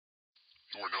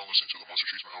You are now listening to the Monster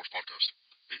Cheeseman Hours podcast,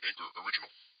 a Anchor original.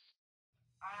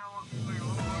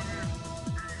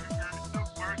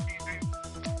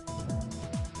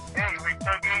 Hey, we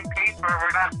still getting paid for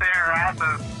we're not sitting our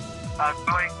asses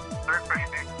going third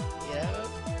crazy. Yeah.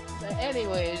 But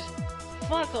anyways,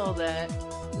 fuck all that.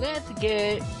 Let's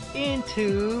get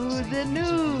into the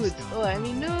news.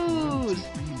 News.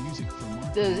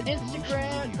 Does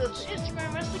Instagram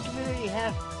wrestling community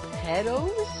have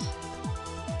pedos?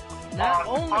 Not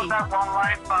only. That one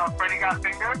line from Freddy Got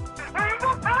Fingered. Alright,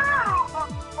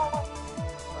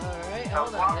 That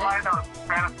hold one on. line that was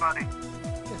kind of funny.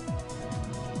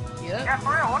 Yep. Yeah,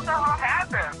 for real, what the hell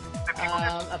happened? Did people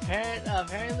just...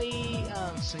 Apparently,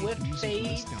 Swift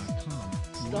Fade,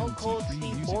 Stone Cold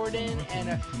Steve Borden,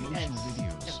 and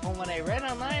from what I read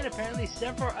online, apparently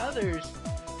several others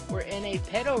were in a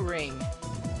pedo ring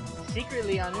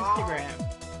secretly on Instagram.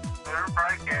 They're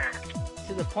right there.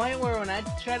 To the point where when I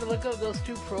tried to look up those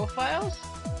two profiles,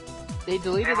 they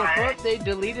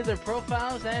deleted their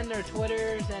profiles and their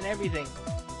Twitters and everything.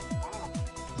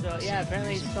 So yeah,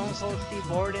 apparently Stone Cold Steve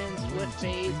Borden, Swift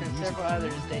Fades, and several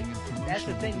others. That's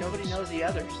the thing, nobody knows the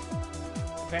others.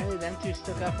 Apparently them two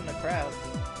stuck up in the crowd.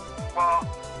 Well,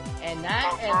 Right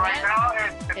now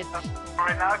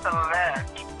it's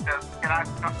alleged. Because you cannot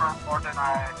confirm or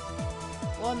deny.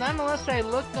 Well, not unless I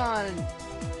looked on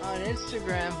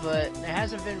Instagram, but it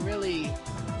hasn't been really.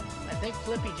 I think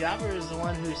Flippy Jobber is the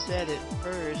one who said it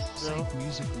first. So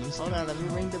hold on, let me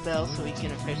ring the bell so we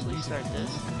can officially start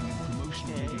this.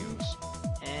 Okay.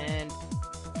 And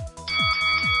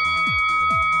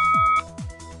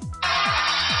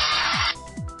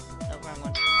wrong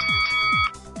one.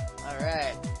 All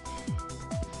right.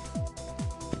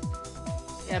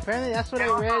 Yeah, apparently that's what I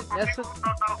read. That's what.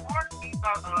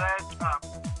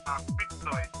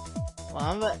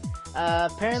 Well,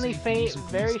 apparently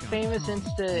very famous in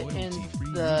the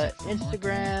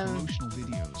Instagram,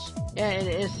 in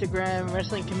the Instagram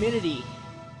wrestling community,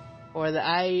 or the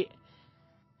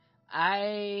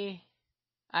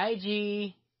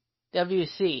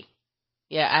IGWC.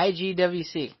 Yeah,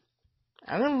 IGWC.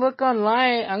 I'm gonna look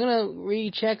online. I'm gonna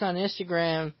recheck on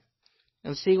Instagram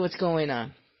and see what's going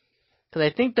on. Cause I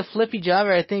think the Flippy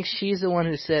Jobber, I think she's the one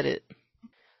who said it.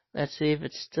 Let's see if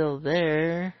it's still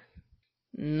there.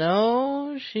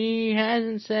 No, she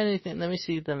hasn't said anything. Let me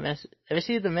see the message. Let me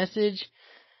see if the message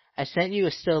I sent you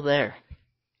is still there.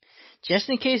 Just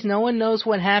in case no one knows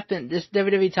what happened, this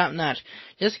WWE Top Notch.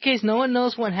 Just in case no one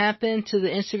knows what happened to the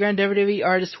Instagram WWE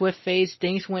artist Swift Face,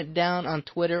 things went down on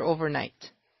Twitter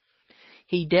overnight.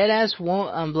 He deadass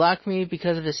won't unblock me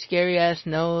because of his scary ass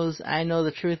nose. I know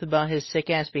the truth about his sick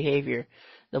ass behavior.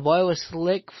 The boy was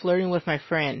slick flirting with my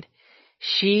friend.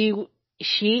 She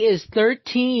is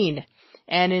 13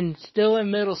 and still in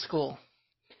middle school.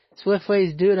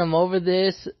 Swiftways, dude, I'm over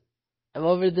this.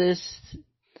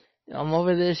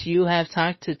 You have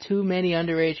talked to too many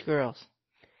underage girls.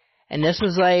 And this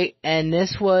was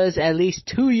at least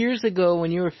 2 years ago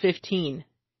when you were 15.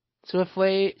 Swift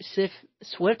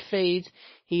Fades,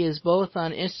 he is both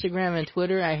on Instagram and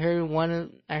Twitter. I heard a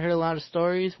lot of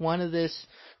stories. One of this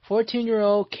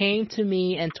 14-year-old came to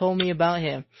me and told me about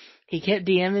him. He kept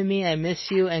DMing me, I miss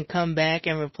you, and come back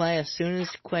and reply as soon as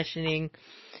questioning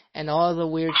and all the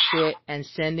weird shit and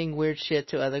sending weird shit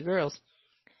to other girls.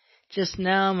 Just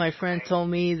now, my friend told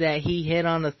me that he hit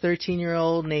on a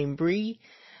 13-year-old named Bree.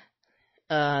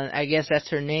 I guess that's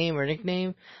her name or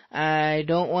nickname. I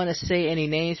don't want to say any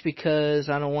names because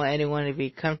I don't want anyone to be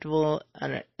comfortable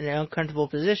in an uncomfortable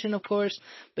position, of course.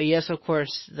 But yes, of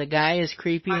course, the guy is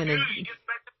creepy and.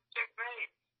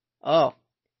 Oh,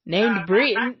 named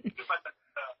Bree.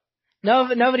 No,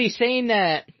 nobody's saying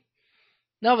that.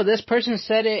 No, but this person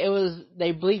said it. It was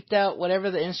they bleeped out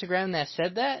whatever the Instagram that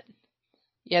said that.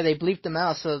 Yeah, they bleeped them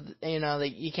out, so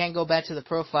you can't go back to the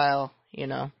profile.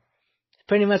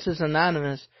 Pretty much it's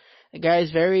anonymous. The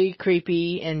guy's very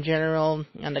creepy in general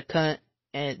and a cunt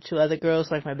and to other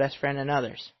girls like my best friend and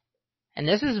others. And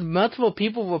this is multiple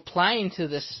people replying to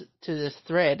this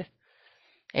thread.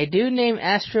 A dude named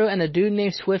Astro and a dude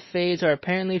named Swift Fades are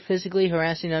apparently physically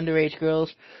harassing underage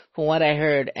girls from what I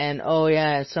heard. And oh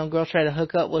yeah, some girl tried to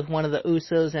hook up with one of the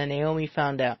Usos and Naomi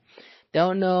found out.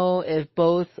 Don't know if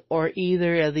both or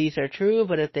either of these are true,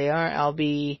 but if they are, I'll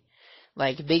be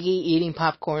like Biggie eating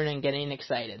popcorn and getting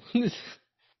excited.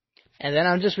 And then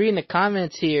I'm just reading the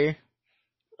comments here.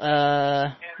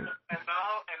 And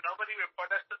nobody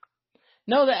reported us.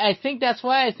 No, I think that's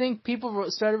why I think people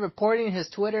started reporting his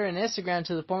Twitter and Instagram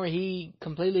to the point where he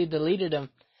completely deleted them.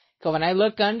 Because when I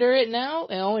look under it now,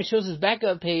 it only shows his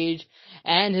backup page,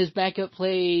 and his backup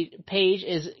page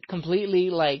is completely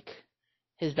like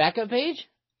his backup page.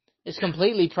 It's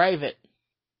completely private.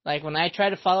 Like when I try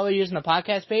to follow it using the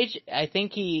podcast page, I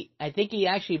think he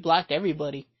actually blocked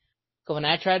everybody. So when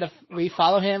I tried to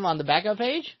refollow him on the backup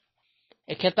page,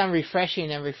 it kept on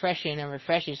refreshing and refreshing and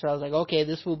refreshing. So I was like, okay,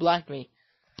 this fool blocked me.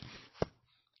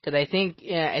 Cause I think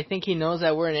he knows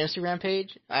that we're an Instagram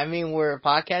page. I mean, we're a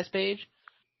podcast page.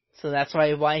 So that's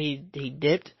why he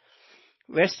dipped.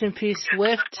 Rest in peace,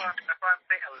 Swift. That's why I'm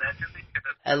saying allegedly.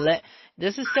 'Cause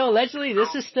This is still allegedly.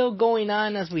 This is still going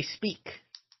on as we speak.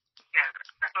 yeah,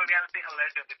 that's why we have to say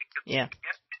allegedly. Because, Yeah.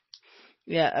 Yes.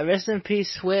 Yeah. Rest in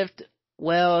peace, Swift.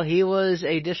 Well, he was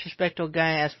a disrespectful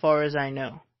guy as far as I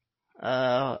know.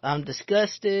 I'm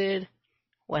disgusted.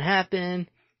 What happened?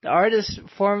 The artist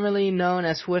formerly known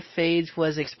as Swift Fades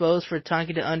was exposed for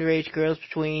talking to underage girls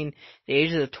between the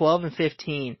ages of 12 and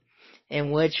 15, in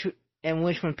which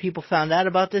when people found out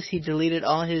about this, he deleted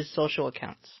all his social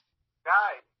accounts.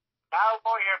 Guys, now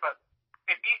go here, but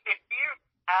if you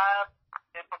have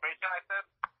information like this,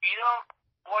 you don't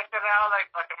voice it out like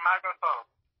a microphone.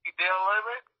 You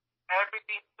deliver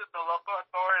everything to the local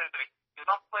authorities. You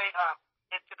don't play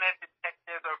internet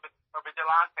detectives or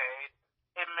vigilantes.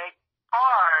 It makes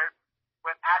hard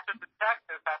when actual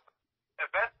detectives have to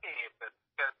investigate this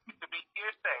because it could be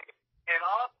hearsay. And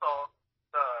also,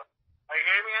 are you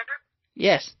hearing me, Andrew?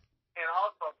 Yes. And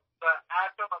also, the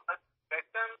actual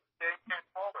victims didn't come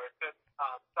forward to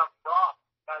some wrong.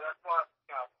 That's what,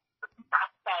 the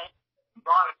fact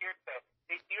wrong hearsay.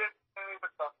 They didn't say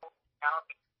with the whole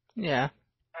county. Yeah.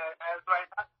 As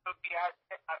right now, so the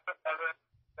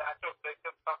actual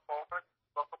victims come forward,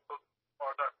 local police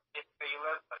or the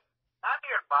assailants, but not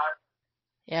nearby.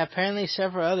 Yeah, apparently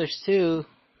several others too.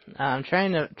 I'm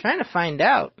trying to find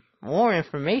out more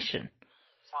information.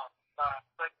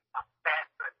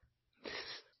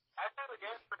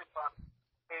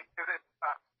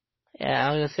 Yeah, I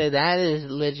was gonna say that is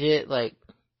legit, like,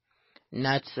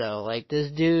 nuts though. Like,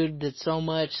 this dude did so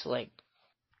much, like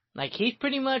he's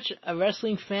pretty much a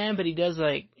wrestling fan, but he does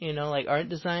like, like art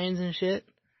designs and shit.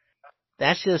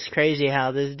 That's just crazy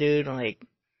how this dude, like,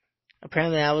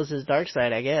 apparently that was his dark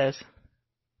side, I guess.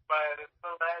 But it's so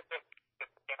bad that you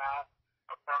cannot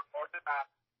affirm or deny.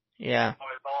 Yeah.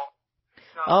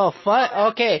 No. Oh, fuck.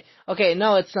 Okay.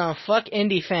 No, it's fuck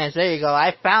indie fans. There you go.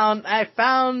 I found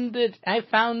it. I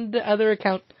found the other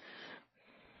account.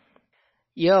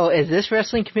 Yo, is this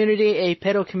wrestling community a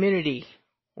pedo community?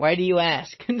 Why do you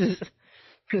ask?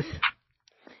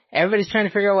 Everybody's trying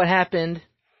to figure out what happened.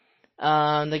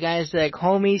 The guy's like,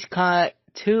 homies caught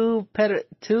two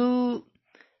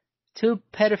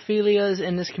pedophilias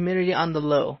in this community on the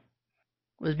low.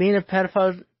 Was being a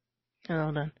pedophile. Oh,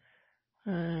 hold on.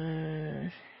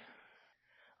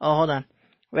 Hold on.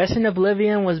 Rest in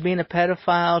Oblivion was being a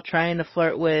pedophile, trying to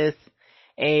flirt with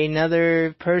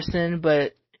another person,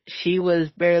 but she was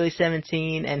barely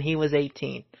 17 and he was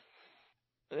 18.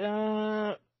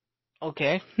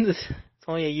 Okay. It's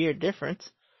only a year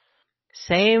difference.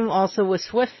 Same also with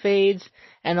Swift Fades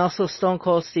and also Stone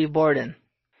Cold Steve Borden.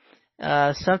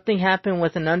 Something happened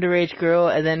with an underage girl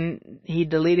and then he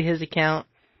deleted his account.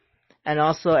 And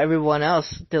also everyone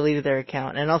else deleted their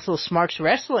account. And also Smarks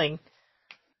Wrestling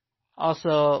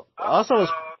also was,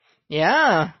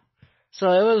 yeah.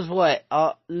 So it was what?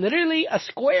 Literally a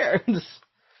square.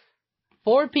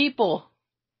 4 people.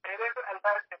 It is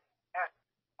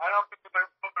I don't think they're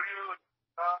you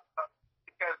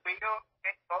because they don't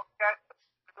think those guys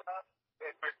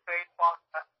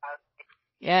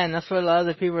Yeah, and that's what a lot of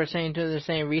the people are saying too. They're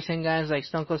saying recent guys like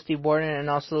Stone Cold Steve Borden and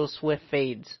also Swift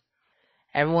Fades.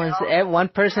 One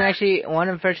person actually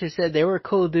said they were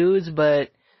cool dudes,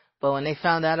 but when they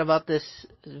found out about this,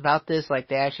 like,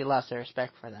 they actually lost their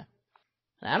respect for them.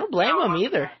 And I don't blame them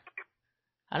either.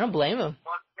 I don't blame them.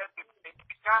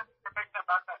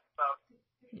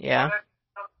 Yeah.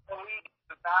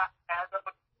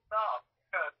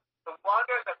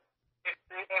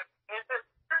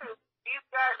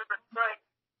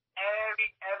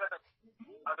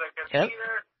 Yep. I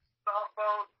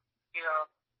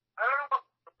don't know what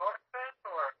the Northman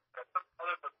or some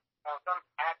other some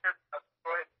hackers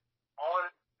destroyed all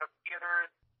of the computers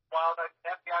while the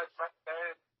FBI is right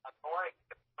there annoying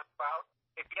the cloud.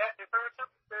 If you have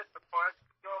information, there's the point.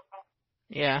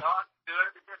 Yeah. Don't do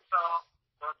it yourself.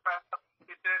 Don't try to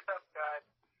do it yourself, guys.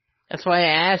 That's why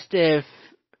I asked if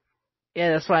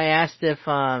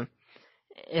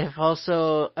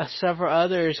also several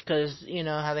others, because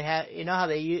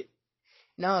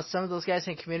some of those guys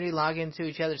in the community log into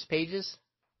each other's pages.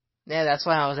 Yeah, that's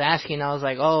why I was asking. I was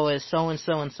like, oh, is so and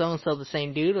so the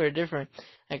same dude or different?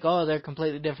 Like, oh, they're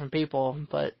completely different people.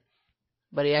 But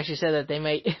he actually said that they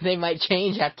might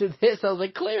change after this. I was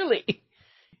like, clearly.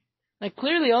 Like,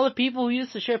 clearly all the people who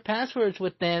used to share passwords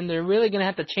with them, they're really gonna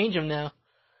have to change them now.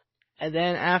 And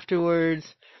then afterwards,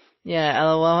 yeah,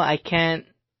 LOL, I can't.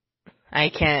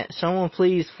 Someone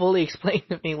please fully explain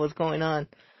to me what's going on.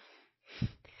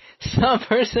 Some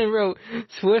person wrote,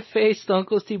 Swift Face, Stone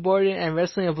Cold Steve Borden, and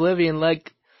Wrestling Oblivion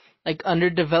like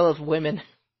underdeveloped women.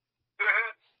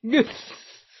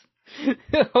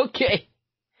 Okay.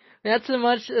 That's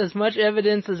as much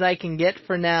evidence as I can get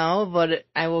for now, but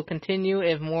I will continue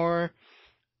if more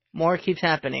keeps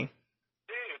happening.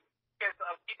 Dude, because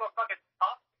people fucking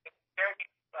talk and scare me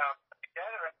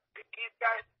degenerate. These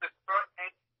guys destroy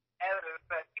any evidence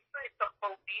that even if the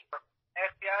police or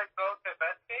FBI go to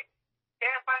investigate,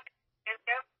 can't find any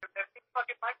evidence that these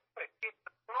fucking microchips get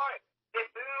destroyed. They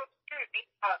literally shoot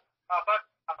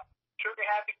sugar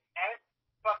happy and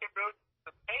fucking rude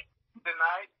the state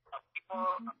denies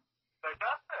people their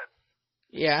justice.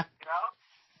 Yeah. You know?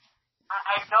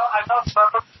 I know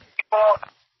some people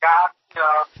got, they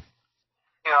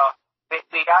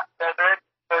got,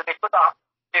 they put on,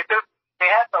 they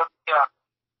had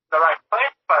the right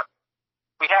place, but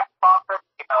we have proper,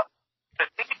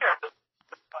 procedure to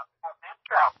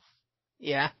answer out.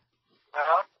 Yeah. You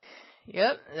know?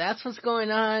 Yep, that's what's going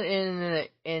on in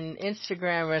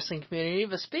Instagram wrestling community.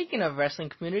 But speaking of wrestling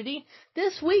community,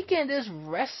 this weekend is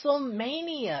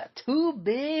WrestleMania. Too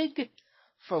big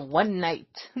for one night.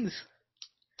 WWE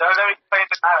plays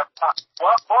the night of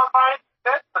what night is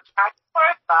this? The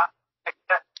Chinese part?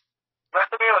 Except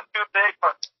WrestleMania was too big for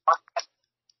one night.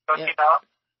 Don't you know?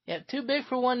 Yeah, too big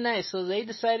for one night. So they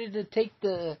decided to take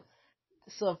pretty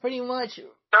much.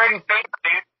 30 days,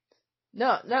 dude.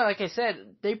 No, like I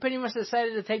said, they pretty much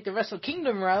decided to take the Wrestle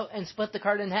Kingdom route and split the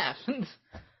card in half.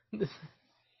 Yep.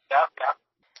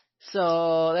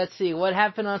 So, let's see, what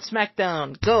happened on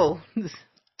SmackDown? Go! Pre-recorded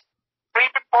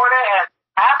and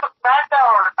half of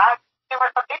SmackDown or not in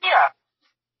WrestleMania.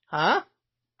 Huh?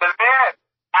 The man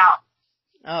out.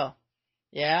 Oh,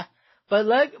 yeah.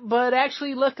 But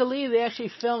actually, luckily, they actually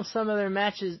filmed some of their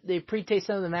matches, they pre-taped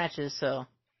some of the matches, so.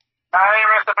 Not in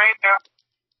WrestleMania.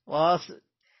 Well,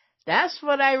 that's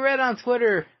what I read on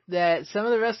Twitter, that some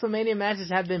of the WrestleMania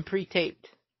matches have been pre-taped.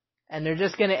 And they're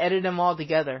just gonna edit them all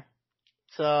together.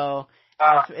 So,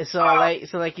 like you said,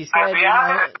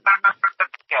 yeah,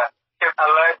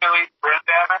 allegedly brain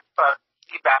damage, but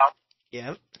he bounced.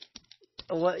 Yep.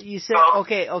 What you said,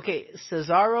 okay,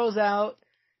 Cesaro's out,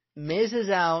 Miz is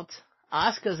out,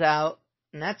 Asuka's out,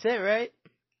 and that's it, right?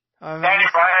 Danny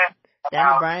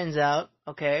Bryan's out,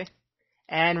 okay.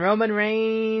 And Roman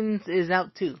Reigns is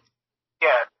out too.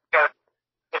 Yeah, because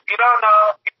if you don't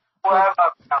know, people have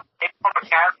a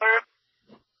cancer.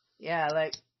 Yeah,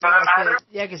 doesn't matter.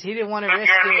 Yeah, because he didn't want to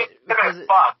risk it.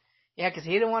 Because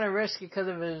he didn't want to risk it because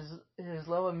of his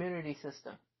low immunity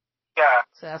system. Yeah.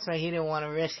 So that's why he didn't want to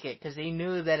risk it, because he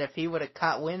knew that if he would have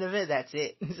caught wind of it, that's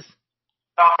it. No,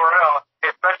 for real.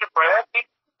 Especially for him, he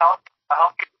help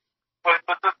you with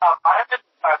this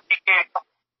PK.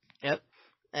 Yep.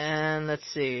 And let's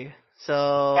see.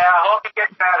 So. Yeah, I hope he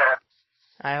gets better.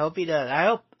 I hope he does.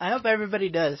 I hope everybody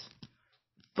does.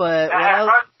 But and I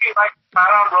want to see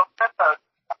Tyron Roman,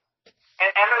 and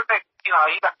it's like,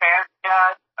 he's a fan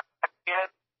guy, a kid.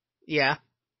 Yeah.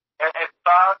 It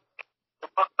sucks. It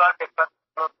sucks. It's such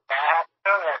a bad,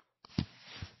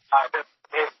 and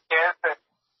his kids and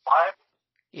wife.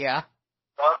 Yeah.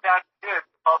 So that's good.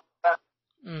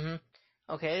 Mhm.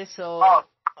 Okay, so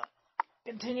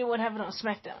continue what happened on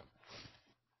SmackDown.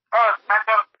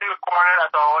 SmackDown was pre-recorded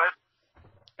as always.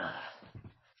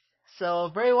 So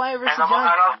Bray Wyatt versus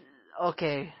John.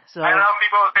 Okay, so I know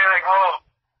people will say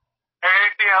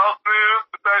anything else moves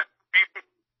besides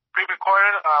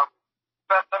pre-recorded.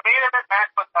 The main event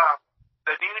match was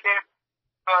the New Day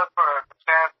for the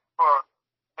chance for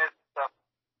Miz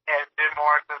and Jim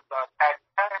Morrison's tag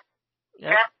championship.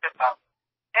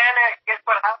 And guess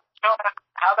what?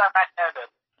 How that match ended?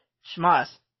 Schmoss.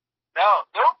 No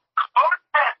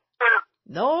contest.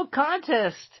 No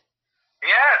contest.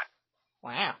 Yeah.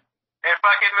 Wow. And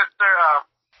fucking Mr.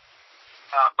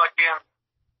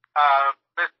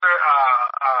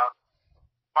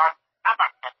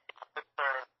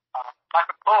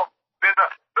 Michael Cole. There's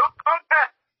no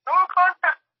contest.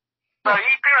 So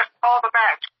he pretty much called the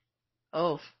match.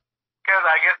 Oh. Because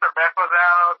I guess the ref was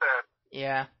out and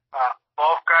yeah.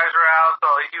 Both guys were out, so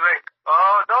he's like,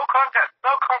 no contest.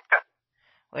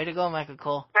 Way to go, Michael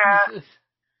Cole. Yeah.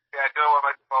 Yeah, good one,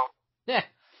 Michael Cole. Yeah.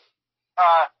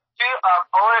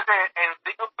 Otis and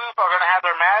Ziggler are going to have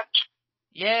their match.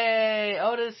 Yay!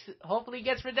 Otis hopefully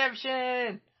gets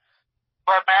redemption.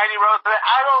 But Mandy Rose said,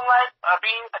 I don't like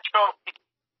being a trophy.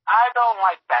 I don't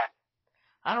like that.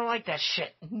 I don't like that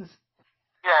shit.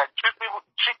 Yeah, don't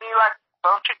treat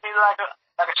me like a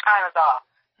China doll.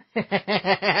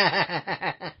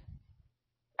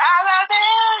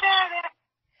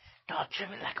 Don't treat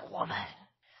me like a woman.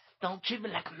 Don't treat me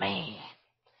like a man.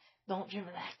 Don't treat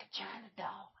me like a China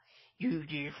doll. You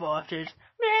dear Fosters.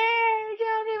 Man,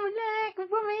 don't treat me like a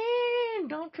woman.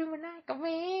 Don't treat me like a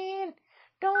man.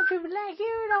 Don't treat me like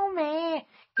you don't man.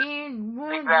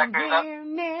 Exactly.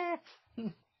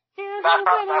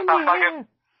 That's fucking.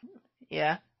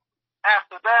 Yeah.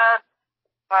 After that,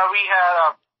 we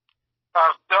had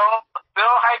still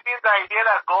hyping the idea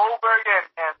that Goldberg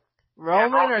and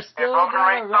Roman are still Roman gonna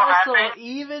Reigns wrestle, still happy?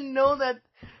 even though that.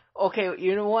 Okay,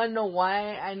 you want to know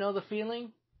why I know the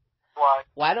feeling? What?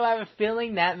 Why do I have a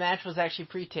feeling that match was actually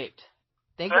pre-taped?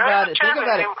 Think about it. Think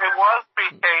about it. It was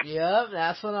pre-taped. Yep,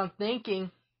 that's what I'm thinking.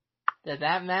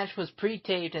 That match was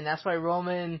pre-taped, and that's why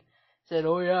Roman said,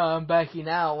 "Oh yeah, I'm backing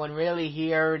out," when really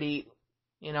he already,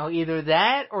 either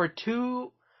that or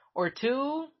two,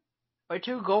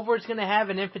 Goldberg's gonna have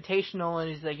an invitational, and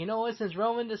he's like, you know what? Since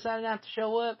Roman decided not to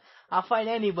show up, I'll fight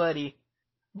anybody.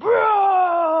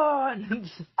 Braun! Or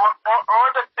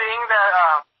the thing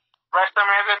that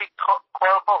WrestleMania is gonna be quote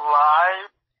unquote live,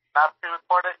 not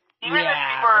pre-recorded. Even if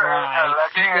people are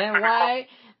alleging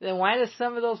Then why does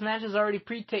some of those matches already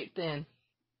pre-taped then?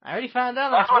 I already found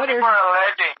out on that's what Twitter. people are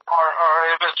alleging. Or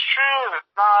if it's true,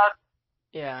 it's not.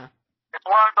 Yeah. It's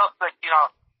one of those,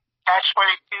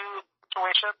 catch-22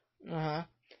 situations. Uh-huh.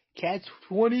 Catch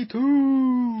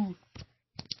 22!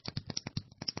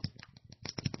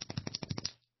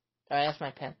 Alright, that's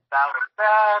my pen. That was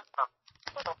that.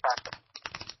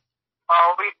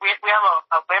 We have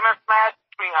a women's match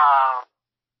between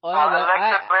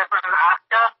Alexa Bliss versus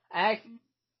Asuka.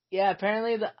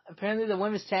 Apparently the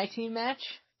women's tag team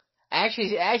match. I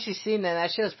actually seen that.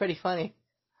 That shit was pretty funny.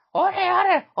 Oh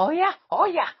yeah, oh yeah, oh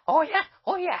yeah, oh yeah,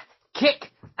 oh yeah.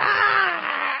 Kick!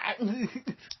 Ah! Fucking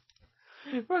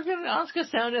Asuka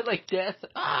sounded like death.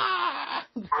 Ah!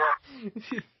 Yeah.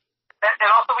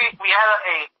 And also we had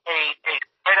a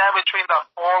fight out between the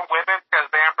 4 women because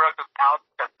Van Brooke is out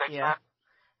because they Yeah.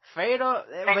 Fredo,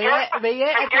 Tamina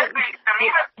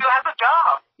still has a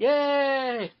job.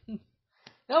 Yay!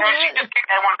 No, and she just kicked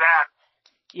everyone's ass.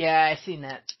 Yeah, I seen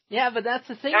that. Yeah, but that's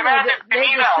the thing.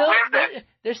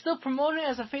 They're still promoting it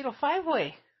as a Fatal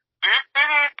 5-Way.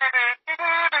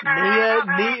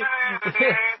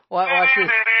 Watch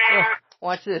this.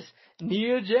 Watch this.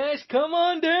 Nia Jax, come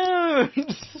on down.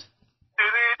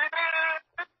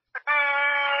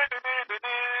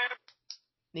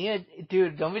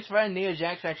 Dude, don't be surprised Nia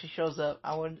Jax actually shows up.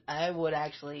 I would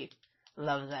actually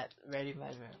love that very,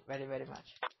 very, very, very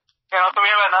much. And also we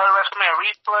have another WrestleMania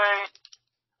replay.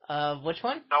 Which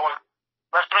one? No one.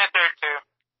 WrestleMania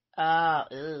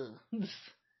 32.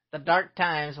 The dark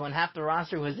times when half the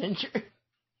roster was injured.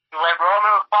 When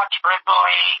Roman fought Triple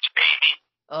H, baby.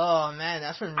 Oh man,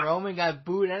 that's when Roman got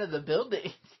booed out of the building.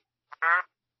 Mm-hmm.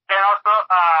 And also,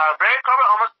 Baron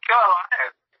Corbin almost killed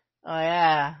Elias. Oh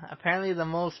yeah, apparently the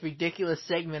most ridiculous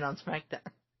segment on SmackDown.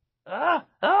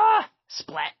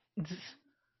 Splat.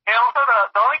 And also the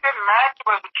only good match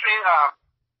was between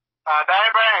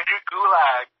Daniel Bryan and Drew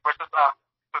Gulak versus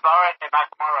Cesaro and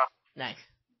Nakamura. Nice.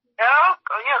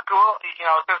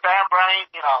 Since Daniel Bryan,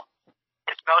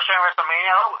 it's no show at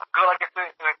WrestleMania, Gulak gets the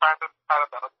title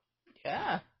belt.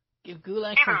 Yeah. Give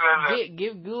Gulak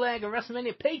a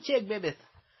WrestleMania paycheck, baby.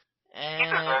 He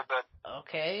deserves it.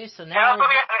 Okay, so And now also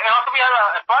we had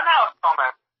a Funhouse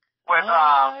moment with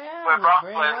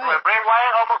Bray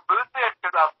Wyatt almost losing it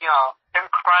because of him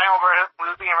crying over him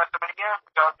losing in WrestleMania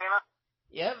with John Cena.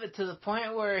 Yeah, but to the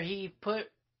point where he put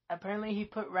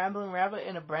Ramblin' Rabbit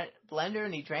in a blender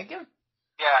and he drank him?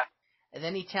 Yeah. And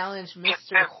then he challenged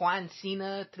Mr. Juan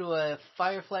Cena through a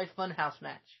Firefly Funhouse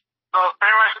match. So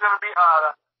pretty much it's gonna be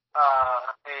a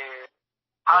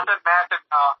haunted match and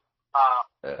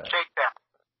shakedown.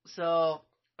 So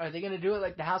are they gonna do it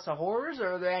like the House of Horrors,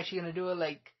 or are they actually gonna do it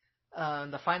like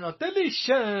the Final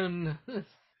Deletion?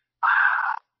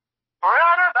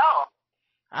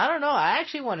 I don't know. I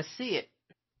actually want to see it.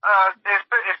 If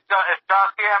John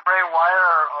Cena and Bray Wyatt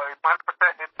are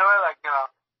 100% into it,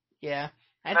 Yeah,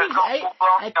 I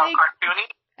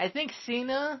think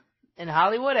Cena in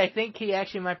Hollywood. I think he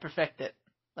actually might perfect it.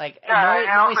 Like,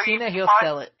 knowing Cena, he'll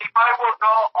sell it. He probably will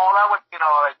go all out with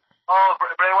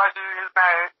Bray Wyatt uses his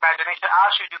imagination.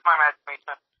 I'll should use my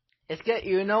imagination. It's good.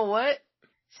 You know what?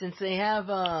 Since they have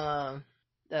the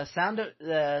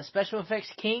special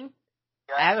effects king.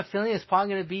 I have a feeling it's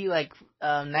probably going to be like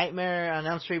Nightmare on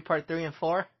Elm Street Part 3 and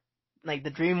 4. Like the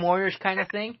Dream Warriors kind of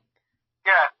thing.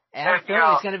 Yeah. I have a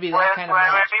feeling it's going to be that kind of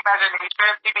match. When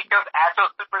imagination, he becomes actual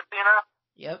Super Cena.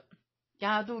 Yep.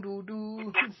 Yeah, do do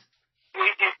do.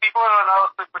 If people don't know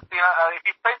Super Cena, if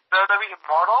you play WWE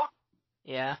Immortal,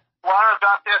 Yeah. one of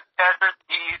John Cena's characters,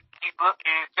 he's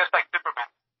just like Superman.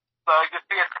 So you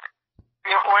see him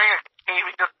wearing a cape,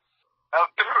 he just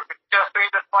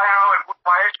doing the fire and wood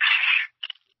fire.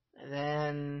 And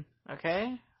then,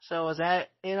 okay. So was that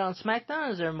it on SmackDown,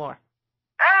 or is there more?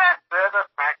 There's a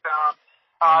SmackDown.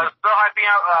 Still hyping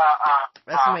up,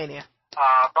 WrestleMania.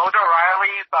 Mojo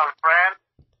Riley's friend.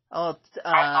 Oh,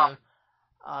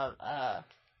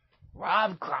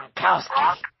 Rob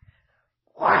Gronkowski.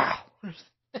 Wow.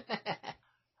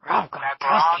 Rob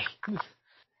Gronkowski.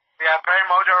 Yeah, apparently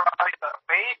Mojo Riley's a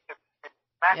face.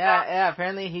 Yeah,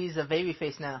 apparently he's a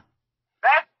babyface now.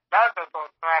 That's just on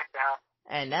SmackDown.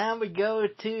 And now we go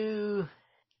to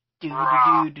the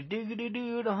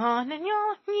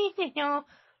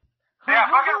Yeah,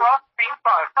 fucking Ross theme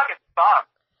song. It fucking sucks.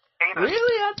 Hate it.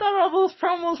 Really? I thought all those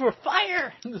promos were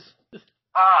fire. I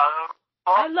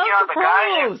love the the guy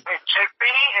promos. in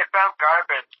Chickpea, it sounds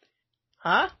garbage.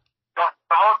 Huh? The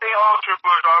whole thing, Triple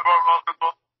H, I brought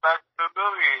multiple back to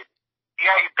Billy.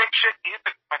 Yeah, you pick shit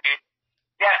music, man.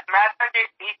 Yeah, Matt Magic,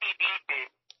 DCDC,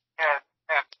 and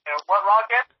what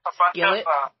rocket? A bunch Skillet.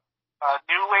 of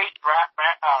new age rap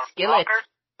Skillet. rockers.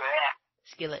 Yeah.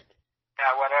 Skillet.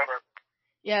 Yeah, whatever.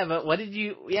 Yeah, but what did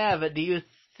you? Yeah, but do you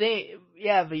think?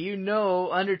 Yeah, but you know,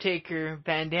 Undertaker,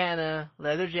 bandana,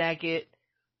 leather jacket,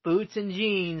 boots and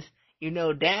jeans. You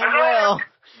know damn well.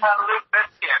 Luke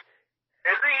Biscuit.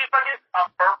 Isn't he fucking a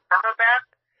perma-band?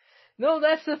 No,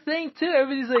 that's the thing too.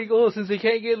 Everybody's like, oh, since they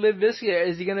can't get Limp Bizkit,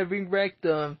 is he gonna bring back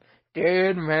the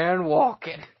Dead Man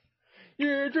Walking?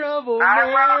 You're trouble,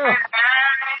 man.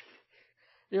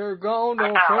 You're gone,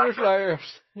 don't finish last.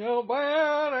 Your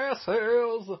bad ass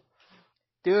sells.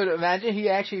 Dude, imagine he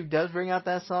actually does bring out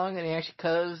that song and he actually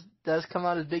does come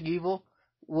out as Big Evil.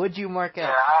 Would you mark out? Yeah,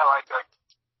 I like it.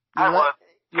 I would.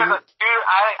 You- Because, dude,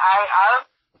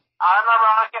 I'm not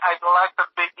rocking. I like the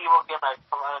Big Evil gimmick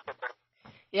from Undertaker.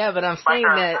 Yeah, but I'm saying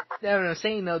that. Yeah, but I'm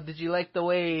saying though, did you like the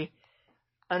way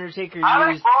Undertaker I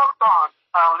like used? both songs.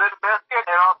 Little Biscuit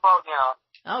and also,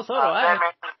 Oh, so do I.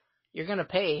 Batman. You're gonna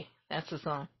pay. That's the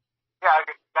song. Yeah, I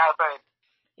gotta say.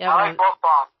 Yeah, I but like both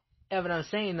songs. Yeah, but I'm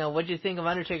saying though, what do you think of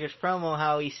Undertaker's promo?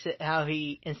 How he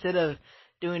instead of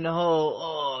doing the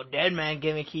whole dead man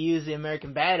gimmick, he used the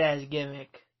American Badass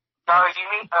gimmick. So you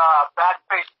mean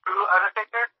Backface True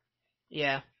Undertaker?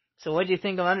 Yeah. So what do you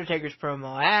think of Undertaker's promo?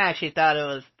 I actually thought it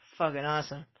was fucking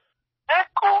awesome. It's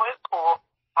cool. It's cool.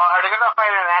 Are they gonna fight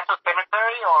in an actual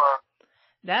cemetery or?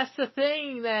 That's the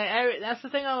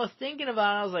thing I was thinking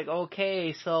about. I was like,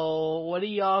 okay, so what are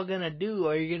y'all gonna do?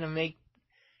 Are you gonna make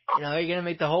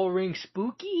the whole ring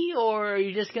spooky, or are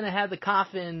you just gonna have the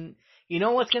coffin? You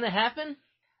know what's gonna happen?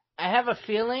 I have a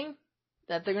feeling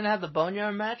that they're gonna have the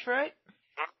Boneyard match, right?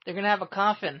 They're gonna have a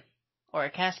coffin or a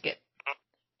casket,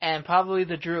 and probably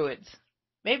the Druids,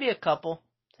 maybe a couple,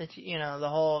 since the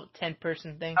whole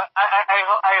 10-person thing.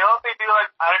 I hope they do like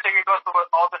Undertaker goes with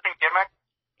all different gimmicks.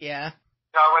 Yeah.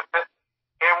 With him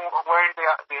wearing the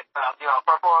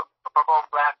purple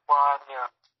and black one,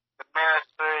 the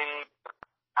ministry,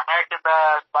 American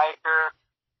Badass biker.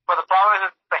 But the problem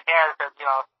is the hair, because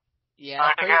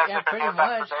Yeah, pretty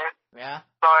much. Yeah.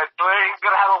 So he's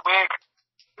gonna have a wig.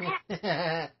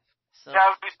 So,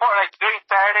 Before, like, during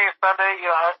Saturday and Sunday,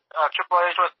 Triple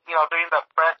H was, doing the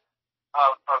press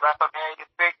of WrestleMania. He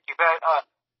said,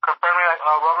 confirming, like,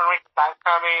 Roman Reigns is not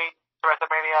coming to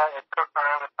WrestleMania. It's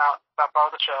confirmed. It's not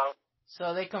part of the show.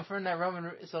 So they confirmed that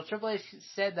so Triple H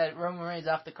said that Roman Reigns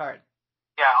off the card.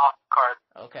 Yeah, off the card.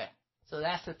 Okay. So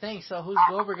that's the thing. So who's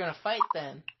Goldberg gonna fight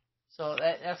then? So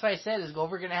that's what I said. Is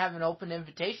Goldberg gonna have an open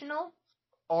invitational?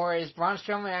 Or is Braun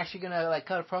Strowman actually gonna, like,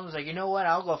 cut a promo like, you know what,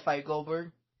 I'll go fight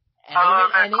Goldberg? And Call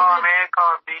him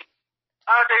B.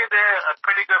 I think they did a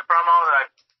pretty good promo.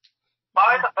 Like,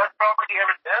 probably the best promo he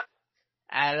ever did.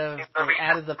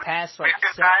 out of the past, like,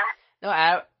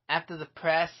 after the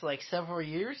past, like, several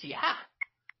years, yeah.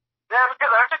 Yeah,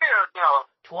 because I think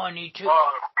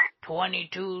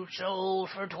 22 souls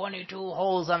for 22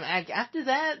 holes. After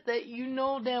that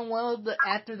damn well,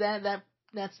 after that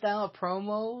style of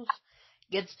promos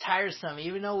gets tiresome,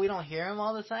 even though we don't hear him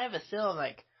all the time, but still, I'm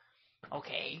like,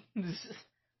 okay. Hearing him.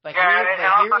 Like a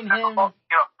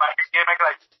gimmick,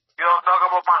 like, you don't talk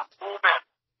about my woman.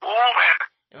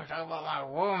 You don't talk about my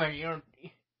woman. He's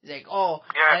like, oh,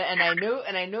 yeah. and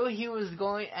I knew he was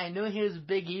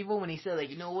Big Evil when he said,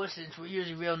 like, you know what, since we're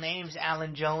using real names,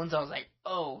 Alan Jones. I was like,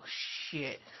 oh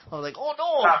shit. I was like, oh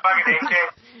no. Fucking AJ.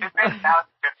 His name's Al.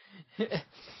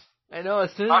 I know, as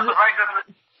soon as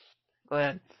go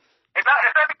ahead. It's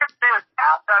not because his name is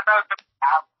Al. That was just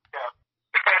Al.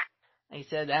 He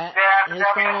said that Yeah, his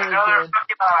we promo had was another good.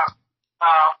 fucking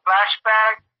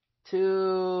flashback. To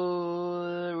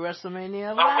WrestleMania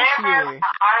The last women year.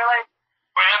 highlight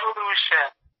Revolution.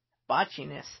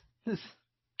 Botchiness.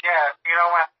 Yeah, you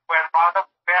know when Ronda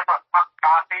there for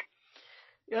coffee.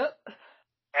 Yep.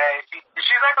 And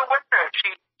she's like a winner.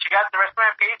 She got the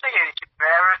WrestleMania paycheck and she's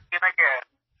never seen again.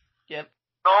 Yep.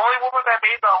 The only woman that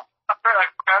made the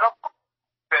incredible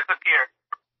disappeared.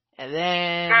 And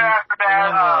then, after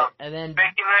that, and then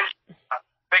Becky Lynch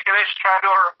tried to do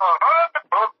her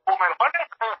woman.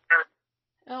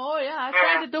 oh yeah, I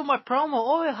tried to do my promo.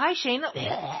 Oh, hi Shayna.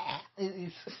 Yeah,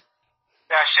 Shane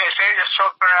just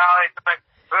choked her out. It's like,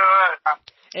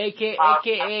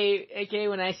 AKA,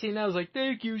 when I seen that, I was like,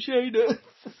 thank you, Shayna.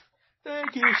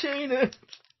 Thank you, Shayna. It hit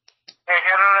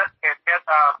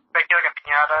Becky like a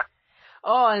piñata.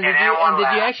 Oh, and did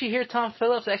you actually hear Tom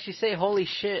Phillips actually say "holy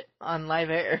shit" on live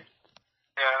air?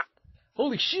 Yeah.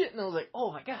 Holy shit! And I was like,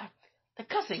 oh my god, they're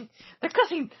cussing. I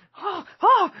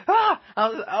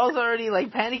was already like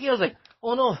panicking. I was like,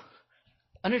 oh no,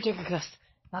 Undertaker cussed,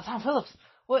 not Tom Phillips.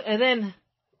 What? And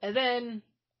then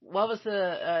what was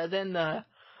the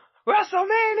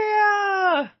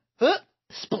WrestleMania? Huh?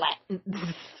 Splat.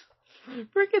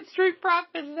 Freaking Street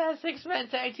Profits, that 6-man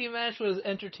tag team match was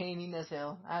entertaining as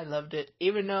hell. I loved it.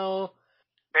 Even though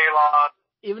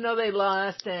they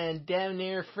lost and damn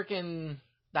near freaking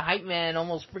the hype man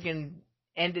almost freaking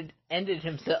ended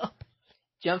himself.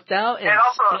 Jumped out and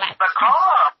also splat. the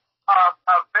call-up of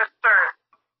Mr.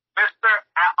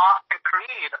 Austin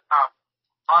Creed.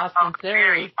 Austin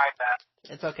Theory. My bad.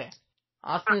 It's okay.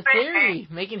 Austin Theory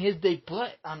making his debut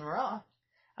on Raw.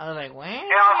 I was like, wow.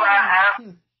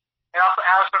 And also,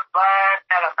 Aleister Black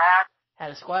had a match.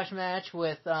 Had a squash match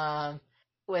with what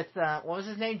was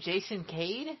his name? Jason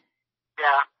Cade?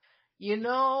 Yeah. You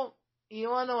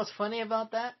wanna know what's funny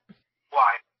about that?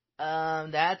 Why?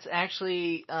 That's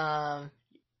actually,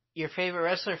 your favorite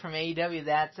wrestler from AEW.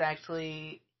 That's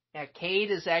actually,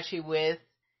 Cade is actually with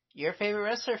your favorite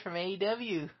wrestler from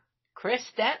AEW. Chris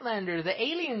Statlander, the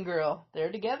alien girl.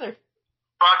 They're together.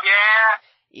 Fuck yeah.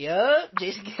 Yup,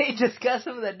 Jason Cade just got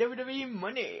some of that WWE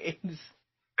money. Hey,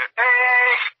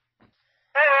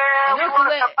 we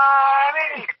want some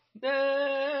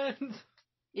money.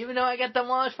 Even though I got the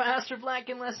launch for Aleister Black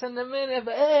in less than a minute,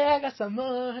 but hey, I got some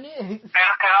money. And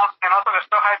also, there's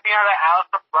still hyping out that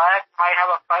Aleister Black might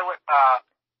have a fight with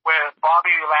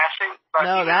Bobby Lashley. But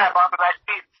no, that Bobby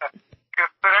Lashley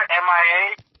considered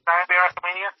MIA, not be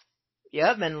WrestleMania.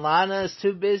 Yep, and Lana's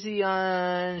too busy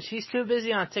on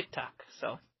TikTok.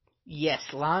 So,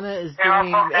 yes, Lana is doing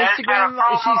Instagram.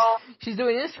 She's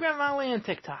doing Instagram modeling and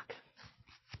TikTok.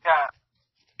 Yeah,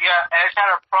 Edge had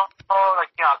a promo,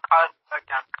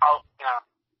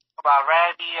 about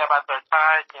Randy, about their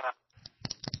time,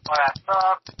 all that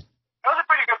stuff. It was a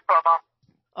pretty good promo.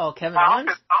 Oh, Kevin Owens?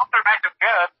 I hope their match is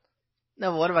good.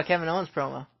 No, but what about Kevin Owens'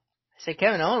 promo? I say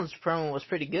Kevin Owens' promo was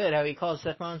pretty good, how he calls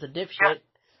Seth Rollins a dipshit.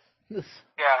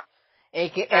 Yeah.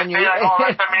 And WrestleMania,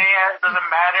 it doesn't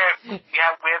matter if you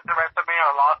have wins in WrestleMania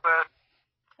or losses.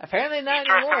 Apparently not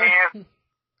anymore.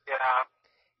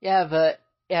 Yeah, but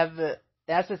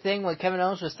that's the thing. When Kevin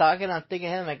Owens was talking, I'm thinking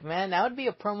him like, man, that would be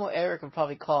a promo Eric would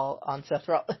probably call on Seth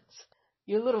Rollins.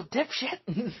 You little dipshit.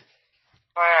 Oh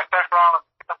yeah, Seth Rollins,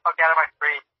 get the fuck out of my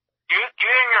screen. You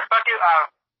and your fucking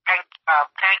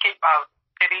pancake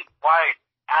titty wife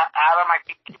out of my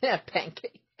TV. Yeah,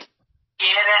 pancake.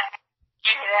 Yeah.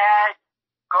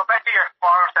 Go back to your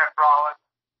farm, Seth Rollins.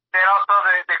 Then also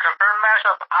the confirmed match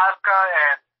of Asuka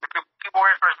and the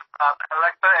Warriors versus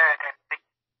Alexa, and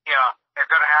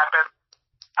it's gonna happen.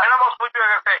 I know most people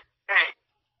are gonna say, hey,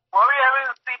 well, we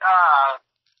haven't seen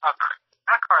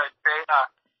Carly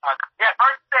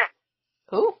Sane.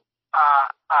 Who?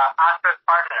 Asuka's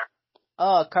partner.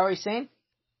 Oh, Kairi Sane?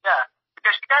 Yeah,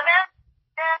 because she got there.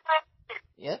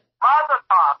 Yep. Mazel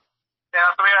tov. Then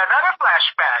also we had another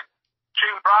flashback.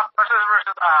 Brock versus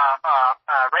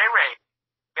Ray.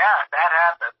 Yeah, that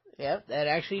happened. Yep, that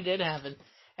actually did happen.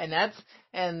 And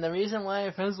the reason why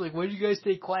my friends were like, why did you guys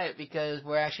stay quiet? Because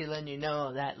we're actually letting you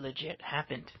know that legit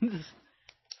happened. Yeah, it's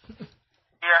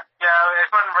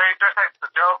when Ray dressed like the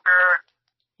Joker.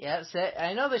 Yeah,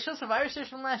 I know they showed Survivor Series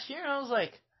from last year, and I was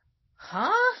like,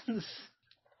 huh?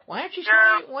 Why aren't you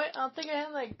showing it? I'm thinking of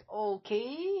him like,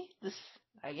 okay,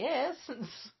 I guess.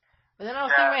 But then I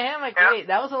was thinking about him like, wait,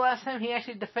 that was the last time he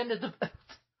actually defended the belt.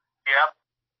 Yep.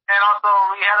 And also,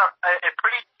 we had a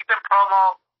pretty decent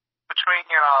promo between,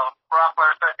 Brock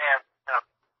Lesnar and,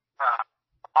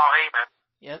 Paul Heyman.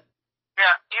 Yep.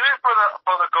 Yeah, even for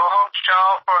the go-home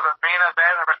show for the main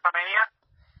event of WrestleMania,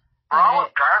 Raw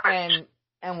was garbage.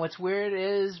 And what's weird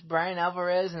is Brian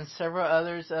Alvarez and several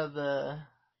others of the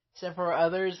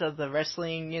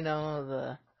wrestling,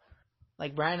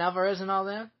 like Brian Alvarez and all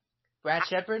them, Brad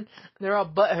Shepard, they're all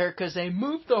butthurt because they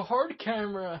moved the hard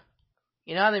camera.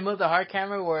 You know how they moved the hard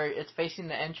camera where it's facing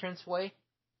the entrance way?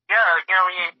 Yeah,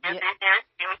 when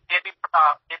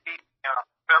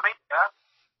filming,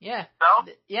 Yeah.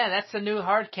 So? Yeah, that's the new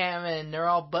hard cam, and they're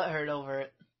all butthurt over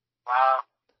it. Wow.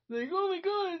 Like, oh my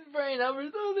god, Brian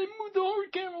Alvarez, oh, they moved the hard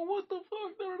camera, what the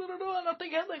fuck, and I'm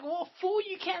thinking, like, well, fool,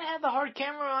 you can't have the hard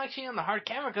camera actually on the hard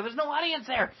camera, because there's no audience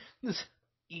there.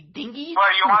 You dingy. Well,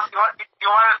 you want to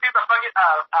see the fucking,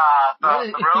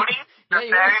 the roadie?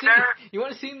 You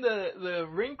want to see the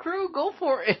ring crew? Go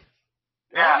for it.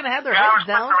 They're Yeah. all gonna have their heads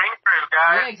down. The ring crew,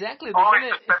 guys. Yeah, exactly.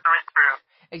 Always respect the ring crew.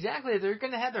 Exactly, they're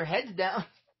gonna have their heads down.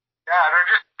 Yeah,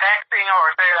 they're just texting or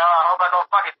saying, oh, I hope I don't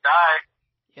fucking die.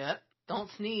 Yep. Don't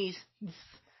sneeze.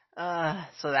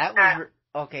 So that was...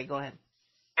 Okay, go ahead.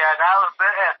 Yeah, that was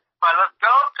it. But let's go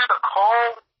to the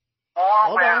Cold War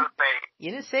Hold on. Wednesday.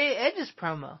 You didn't say Edge's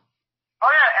promo.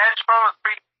 Oh yeah, Edge promo was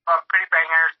pretty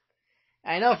bangers.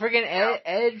 I know, friggin'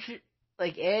 Edge,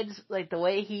 like the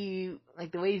way he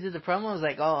did the promo was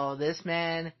like, oh, this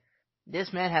man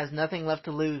has nothing left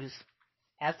to lose.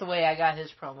 That's the way I got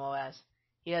his promo as.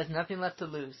 He has nothing left to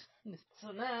lose.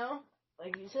 So now,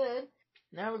 like you said,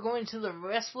 now we're going to the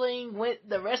wrestling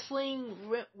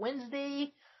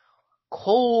Wednesday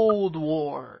Cold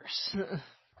Wars. I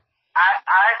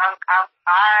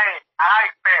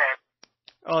said.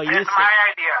 Oh, you It's said. my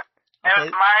idea. Okay.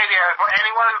 It's my idea. For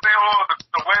anyone who's saying, oh,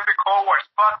 the Wednesday Cold Wars,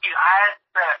 fuck you. I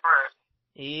said it first.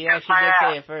 He actually did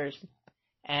say it first.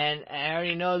 And I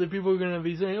already know that people are going to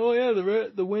be saying, oh yeah,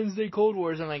 the Wednesday Cold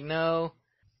Wars. I'm like, no.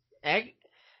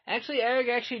 Actually, Eric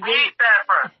actually did. He said it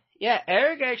first. Yeah,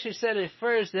 Eric actually said it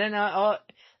first. Then I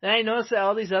noticed that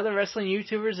all these other wrestling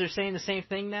YouTubers are saying the same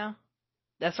thing now.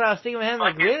 That's why I was thinking of him,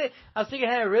 like, really? I was thinking,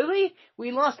 hey, really?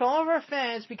 We lost all of our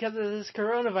fans because of this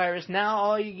coronavirus. Now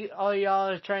all y'all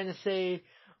are trying to say,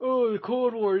 oh, the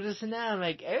Cold War, this and that. I'm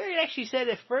like, Eric actually said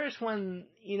it first when'd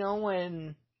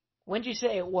you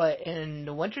say it, what, in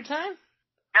the winter time?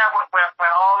 Yeah, when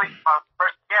all these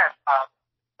first,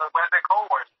 the Wednesday Cold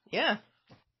Wars. Yeah.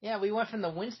 Yeah, we went from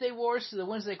the Wednesday Wars to the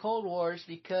Wednesday Cold Wars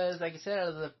because, like I said,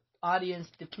 of the audience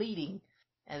depleting.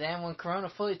 And then when Corona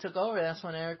fully took over, that's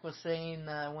when Eric was saying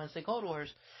Wednesday Cold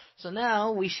Wars. So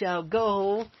now we shall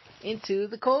go into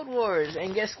the Cold Wars.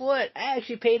 And guess what? I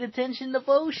actually paid attention to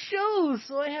both shows,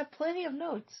 so I have plenty of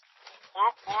notes.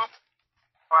 Whoop, whoop.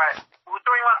 Alright, which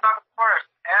one you want to talk about first?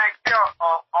 NXT or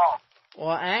all?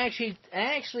 Well, I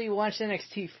actually watched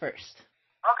NXT first.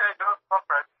 Okay, go for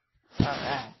it.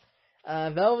 Alright.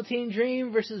 Velveteen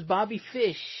Dream versus Bobby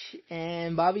Fish.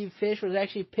 And Bobby Fish was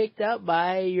actually picked up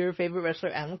by your favorite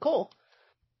wrestler, Adam Cole.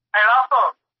 And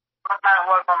also, what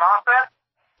my mom said,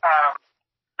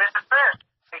 Mr. Fish,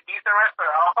 he's a wrestler.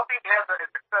 I hope he has a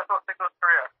successful singles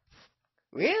career.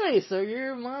 Really? So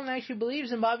your mom actually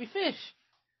believes in Bobby Fish?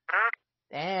 Mm-hmm.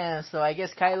 Damn, so I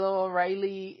guess Kyle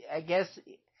O'Reilly, I guess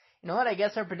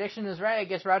our prediction is right. I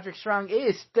guess Roderick Strong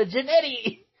is the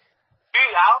Jannetty.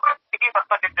 Gee, I would think he's a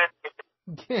fucking good kid.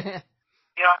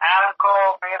 Adam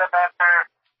Cole, main eventer,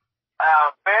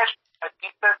 Fish, a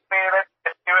decent main event,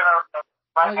 given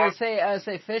I was gonna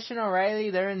say Fish and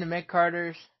O'Reilly, they're in the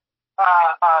mid-carders.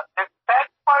 the tag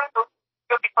part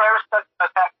could be players that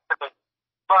attack the big.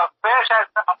 But Fish has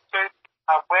the opportunity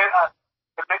to win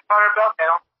the big carder belt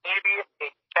and maybe a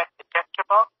championship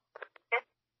belt.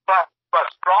 But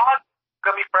Strong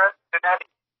gonna be first, and then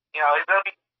he's gonna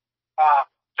be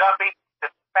jumping the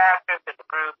fastest in the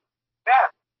group.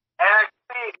 Yeah. And I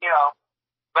see,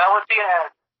 Velveteen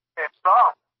and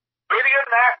Strong. Really good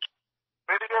match.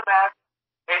 Really good match.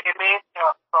 It made,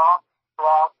 Strong.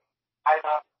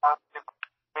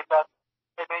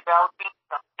 It made Velveteen,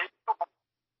 and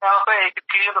also it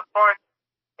continued the story,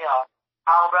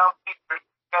 how Velveteen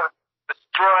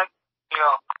destroyed,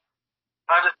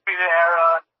 Undisputed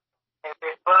Era, and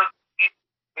they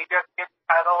just get the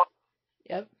title.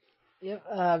 Yep,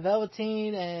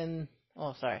 Velveteen and...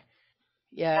 Oh, sorry.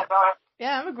 Yeah,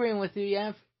 I'm agreeing with you.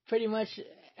 Yeah, pretty much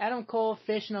Adam Cole,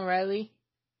 Fish, and O'Reilly,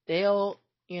 they'll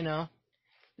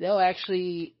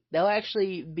actually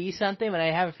be something, but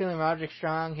I have a feeling Roderick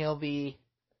Strong, he'll be...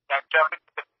 jumping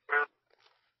to the group.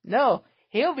 No,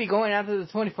 he'll be going after the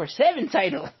 24/7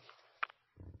 title.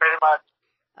 Pretty much.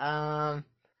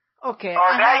 Okay,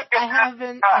 I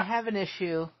have an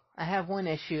issue. I have one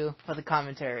issue for the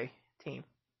commentary team.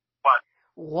 What?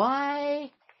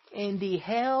 Why in the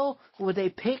hell would they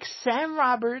pick Sam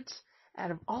Roberts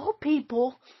out of all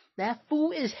people? That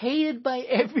fool is hated by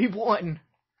everyone.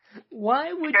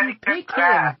 Why would Because you he pick kissed him?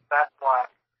 ass, that's why.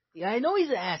 Yeah, I know he's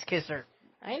an ass kisser.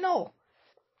 I know.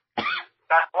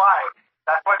 That's why.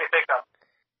 That's why they pick him.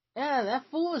 Yeah, that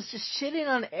fool was just shitting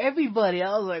on everybody.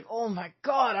 I was like, oh my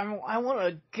god, I want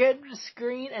to get the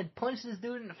screen and punch this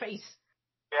dude in the face.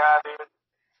 Yeah, dude.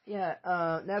 Yeah,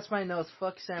 that's my notes.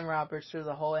 Fuck Sam Roberts through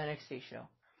the whole NXT show.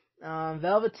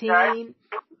 Velveteen.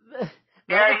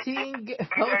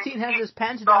 Velveteen has his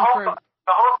pants down for.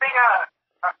 The whole thing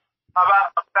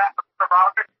about the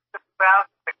Roberts about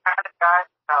the kind of guy,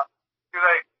 he's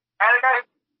like, kind of guy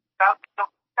who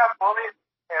got bullied,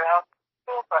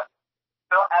 but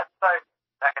still acts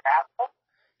like an asshole.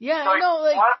 Yeah, So I know.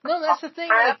 Like, no, that's the thing.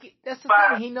 Like, that's the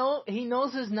but, thing. He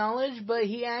knows his knowledge, but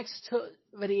he acts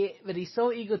but he's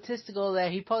so egotistical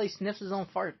that he probably sniffs his own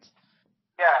farts.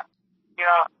 Yeah, you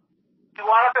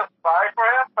want to feel sorry for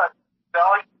him, but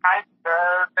still he kind of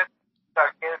deserves it to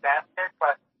get his ass kicked.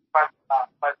 But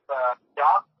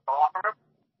John, the locker room.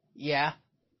 Yeah.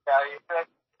 Yeah, he's like,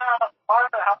 no, why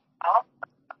the hell?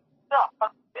 No,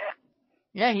 fuck this.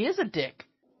 Yeah, he is a dick.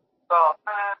 So,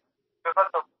 there's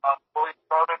like the bully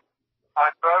Strowman.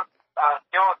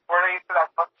 Squirting into that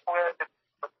fucking toilet in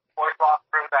the boys' locker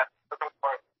room that looking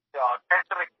for,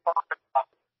 essentially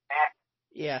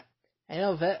Yeah. I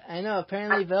know.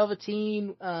 Apparently,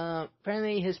 Velveteen.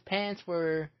 Apparently, his pants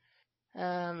were.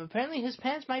 Apparently, his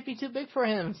pants might be too big for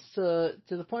him, to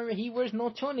the point where he wears no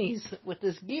chonies with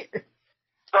this gear.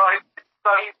 So he's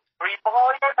free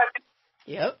balling it, I think.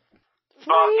 Yep.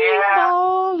 Free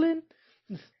balling.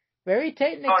 Very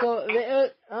technical.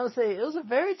 I would say it was a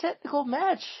very technical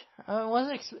match. I was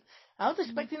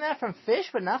expecting that from Fish,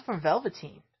 but not from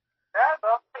Velveteen.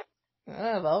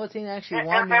 Yeah, Velveteen actually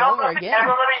won me over again.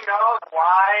 Everybody knows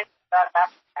why that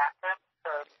match happened.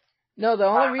 No, the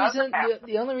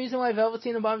only reason why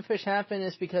Velveteen and Bobby Fish happened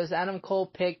is because Adam Cole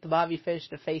picked Bobby Fish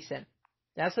to face him.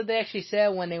 That's what they actually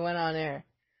said when they went on air.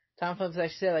 Tom Phillips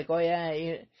actually said, like, oh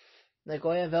yeah,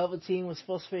 Velveteen was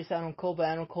supposed to face Adam Cole, but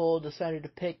Adam Cole decided to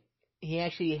pick. He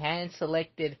actually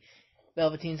hand-selected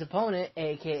Velveteen's opponent,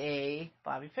 a.k.a.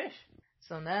 Bobby Fish.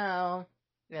 So now,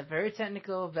 yeah, very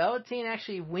technical. Velveteen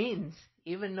actually wins,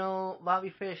 even though Bobby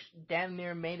Fish damn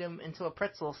near made him into a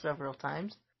pretzel several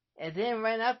times. And then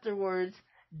right afterwards,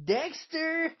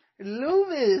 Dexter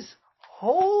Lumis.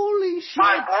 Holy shit!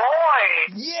 My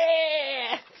boy!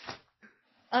 Yeah!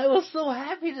 I was so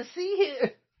happy to see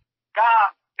him.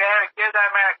 God damn it, give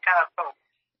that man a kind of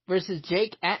versus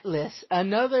Jake Atlas,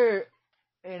 another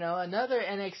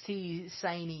NXT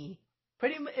signee.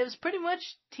 It was pretty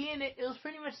much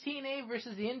TNA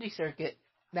versus the indie circuit,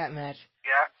 that match.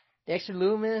 Yeah. Dexter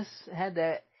Lumis had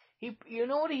that. You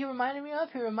know what he reminded me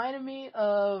of? He reminded me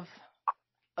of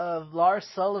Lars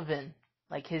Sullivan,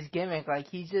 like his gimmick. Like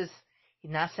he's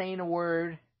not saying a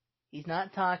word, he's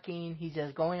not talking, he's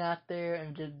just going out there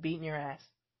and just beating your ass.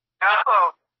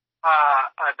 Also,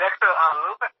 Dexter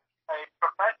Lumis. A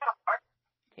professional part.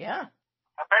 Yeah.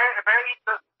 Apparently, he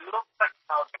just looks like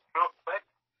real quick.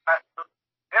 I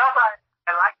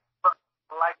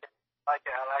like it. I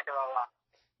like it a lot.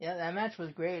 Yeah, that match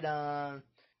was great.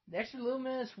 Dexter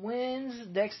Lumis wins.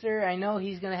 Dexter, I know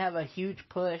he's gonna have a huge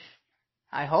push.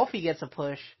 I hope he gets a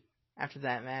push after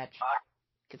that match.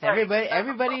 Because everybody,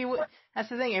 that's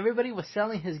the thing. Everybody was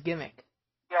selling his gimmick.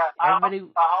 Yeah, I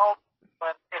hope,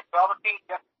 but if Velveteen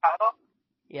gets the title.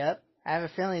 Yep. I have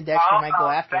a feeling Dexter might go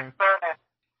after him.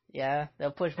 Yeah, they'll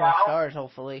push more stars,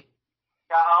 hopefully.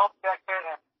 Yeah, I hope Dexter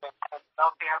and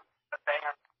Velveteen have the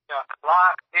banger. A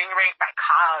lot of in-ring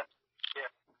psychology. Yeah.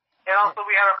 And also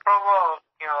we had a promo,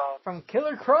 from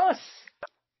Killer Cross.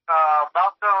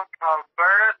 Malcolm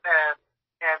Burns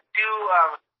and two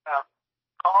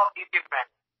Call of Duty men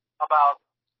about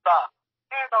stuff.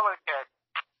 And nobody cared.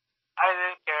 I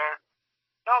didn't care.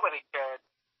 Nobody cared.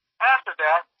 After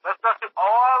that, let's go to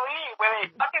All Elite with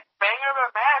a fucking banger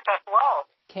of a match as well.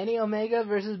 Kenny Omega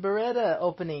versus Beretta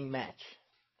opening match.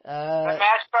 The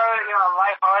match started,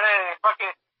 lighthearted and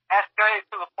fucking escalated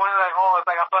to the point of it's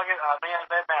like a fucking main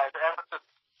event match. Everyone's just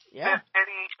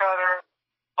hitting each other,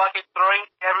 fucking throwing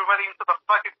everybody into the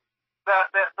fucking the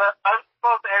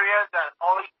unsupposed area that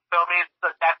only filming the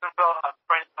Jacksonville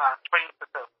training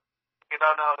facility. If you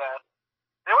don't know that.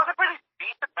 It was a pretty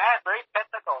decent match, very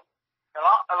technical. A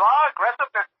lot of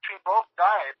aggressiveness between both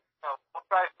guys. Both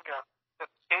guys,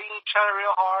 just hitting each other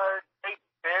real hard,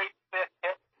 very fit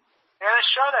hit. And it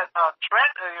showed that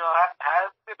Trent,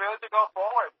 has the ability to go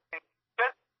forward. He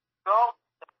could go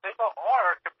single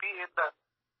or compete in the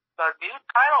new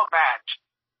title match.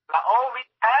 The only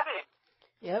having.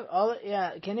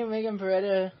 Yep. Kenny Omega and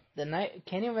Beretta.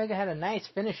 Kenny Omega had a nice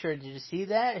finisher. Did you see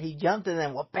that? He jumped and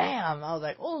then bam! I was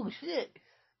like, oh shit.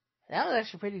 That was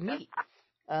actually pretty neat.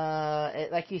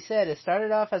 Like you said, it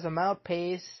started off as a mild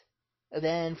pace, and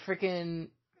then freaking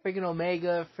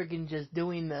Omega freaking just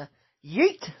doing the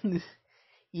yeet,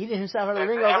 yeeting himself out of the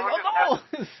ring. I was like, oh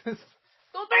no!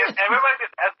 Don't do it! Everybody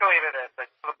just escalated it, like,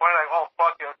 to the point like, oh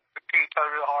fuck, you know, they kill each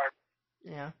other real hard.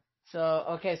 Yeah. So,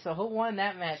 okay, so who won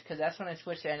that match? Because that's when I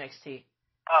switched to NXT.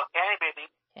 Oh, Kenny, baby.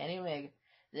 Kenny Omega.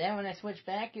 Then when I switched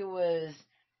back, it was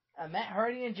Matt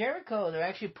Hardy and Jericho. They're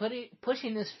actually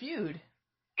pushing this feud.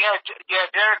 Yeah,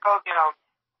 Jericho, you know,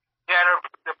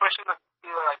 they're pushing the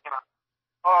feud, like, you know,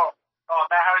 oh,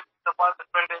 Matt Hardy's the one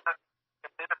that put it in the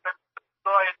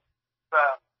destroyed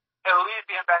the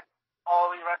Elysium that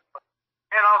all the wrestlers.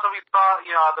 And also we saw,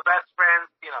 you know, the best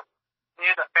friends, you know,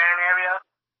 near the fan area.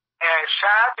 And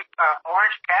shout out to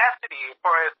Orange Cassidy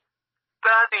for his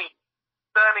stunning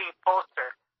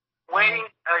poster. Winning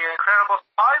an incredible,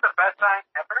 probably the best song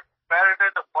ever. Better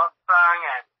than the one song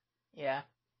and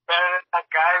better than that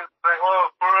guy like,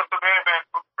 oh, Bruce the Man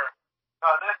Vancouver.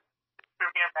 This is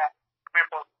premium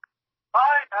poster.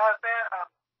 Probably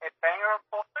a banger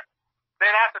poster.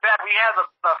 Then after that, we have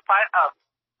the fight of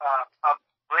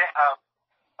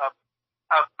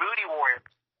Booty Warriors.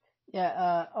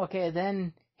 Yeah. Okay.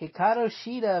 Then Hikaru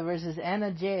Shida versus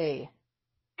Anna Jay.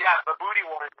 Yeah, the Booty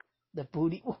Warriors. The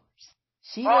Booty Warriors.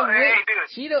 Shida, hey,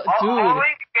 dude. Shida,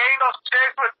 only getting those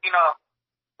chicks with, you know,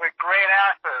 with great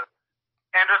asses.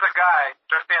 And there's a guy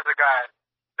dressing as a guy.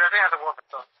 Dressing as a woman,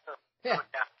 so. Yeah.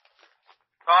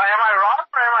 So am I wrong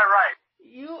or am I right?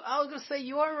 I was gonna say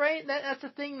you are right. That's the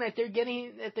thing that they're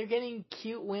getting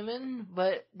cute women,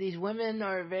 but these women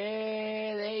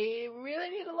they really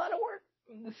need a lot of work.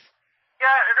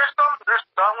 Yeah, there's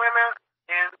some women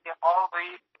in all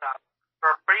these who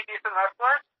are pretty decent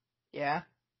wrestlers. Yeah.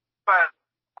 But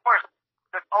of course,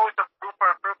 there's always room for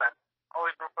improvement.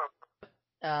 Always room for improvement.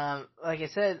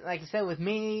 Like I said, with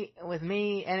me,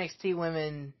 NXT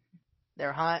women,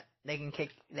 they're hot. They can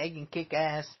kick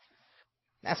ass.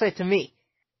 That's like to me.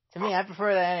 To me, I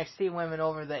prefer the NXT women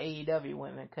over the AEW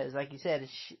women because, like you said,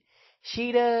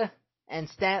 Shida and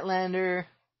Statlander,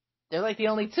 they're like the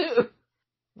only two.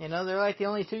 You know, they're like the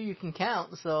only two you can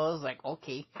count. So I was like,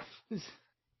 okay.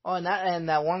 Oh, and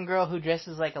that one girl who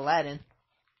dresses like Aladdin.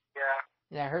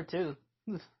 Yeah, her too.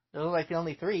 Those are like the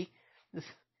only three. Yeah, did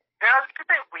you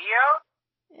say Rio?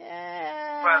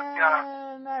 Yeah, but,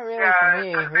 not really for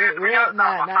me. Rio,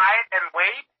 not height and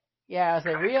weight. Yeah, I was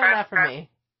like Rio, not for me.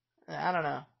 I don't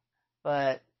know,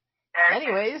 but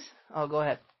anyways, go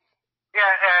ahead. Yeah,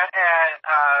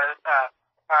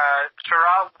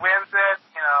 Sherrod wins it,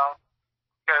 you know,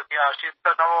 because she's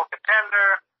the number one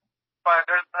contender. But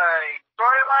there's a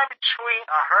storyline between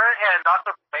her and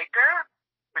Dr. Baker.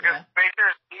 Because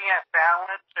Baker is eating a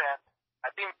sandwich, and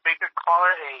I think Baker called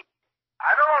her a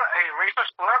racial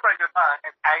slur, but just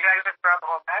antagonized her throughout the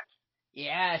whole match.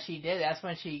 Yeah, she did. That's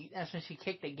when she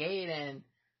kicked the gate, and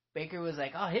Baker was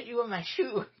like, "I'll hit you with my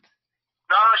shoe."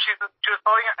 No, she was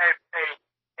holding a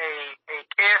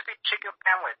KFC chicken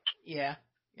sandwich. Yeah.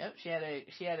 Yep.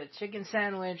 She had a chicken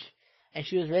sandwich, and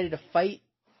she was ready to fight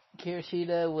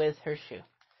Kirishita with her shoe.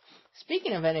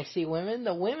 Speaking of NXT women,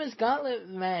 the women's gauntlet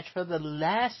match for the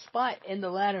last spot in the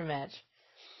ladder match.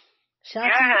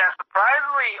 Surprisingly,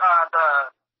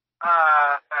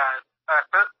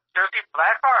 Josie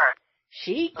Blackheart.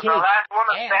 She kicked the last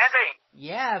woman ass. standing.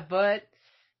 Yeah, but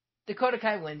Dakota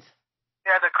Kai wins.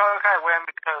 Yeah, Dakota Kai wins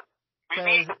because we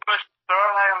need to push the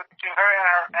storyline between her and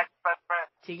her ex-best friend.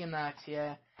 Tegan Knox,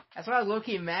 yeah. That's why I was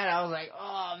low-key mad. I was like,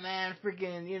 oh man,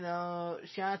 freaking,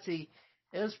 Shotzi.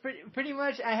 It was pretty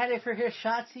much, I had it for here,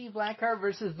 Shotzi Blackheart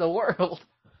versus the world.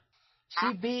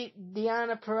 She beat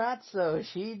Deonna Purrazzo.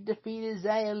 She defeated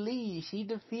Xia Li. She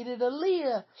defeated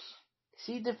Aaliyah.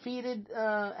 She defeated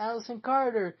Allison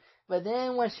Carter. But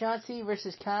then when Shotzi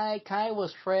versus Kai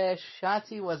was fresh.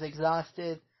 Shotzi was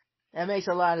exhausted. That makes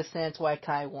a lot of sense why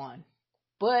Kai won.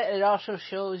 But it also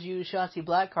shows you Shotzi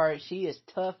Blackheart, she is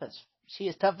tough as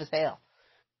hell.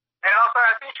 And also,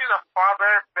 I think she's a far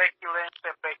better Becky Lynch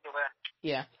than Becky Lynch.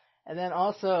 Yeah. And then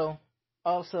also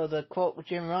the quote with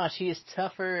Jim Ross, she is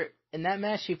tougher. In that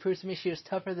match, she proved to me she was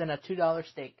tougher than a $2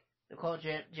 steak. The quote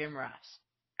Jim Ross.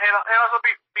 And also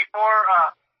before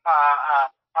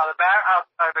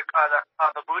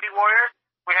the Booty Warriors,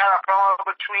 we had a promo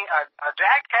between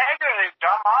Jack Hager and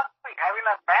John Moxley having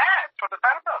a match for the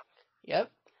title.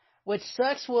 Yep. Which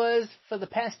sucks was, for the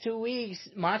past 2 weeks,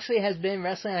 Moxley has been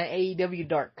wrestling on AEW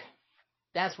Dark.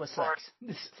 That's what sucks.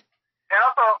 And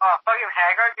also, fucking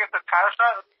Hager gets a title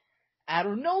shot. Out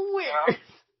of nowhere.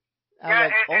 Yeah,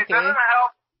 it doesn't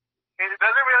help. It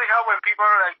doesn't really help when people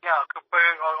are like,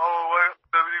 complaining,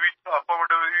 former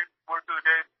WWE, work to the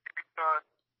game.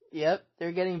 Yep,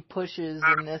 they're getting pushes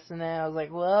and this and that. I was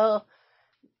like, well,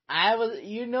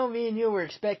 me and you were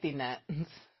expecting that.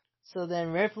 So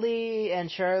then Ripley and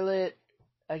Charlotte,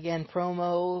 again,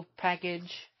 promo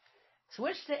package.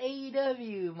 Switch to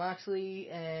AEW. Moxley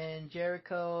and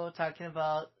Jericho talking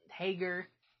about Hager,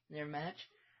 their match.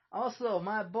 Also,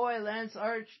 my boy Lance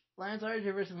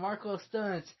Archer versus Marco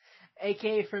Stunt,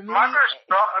 aka for me. Marco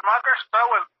Stunt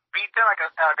was beaten like a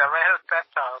redheaded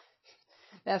stepchild.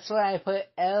 That's why I put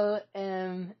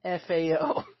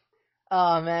LMFAO.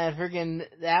 Oh man, freaking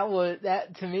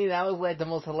that to me that was like the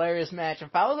most hilarious match.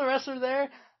 If I was a wrestler there,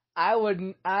 I would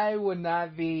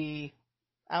not be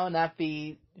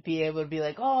able to be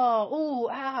like, oh,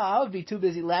 ow. I would be too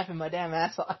busy laughing my damn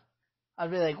ass off.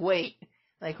 I'd be like, wait,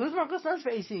 like who's Marco Stunt's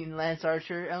facing? Lance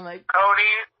Archer. I'm like, Cody.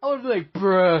 I would be like,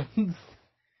 bruh,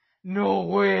 no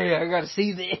way, I gotta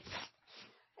see this.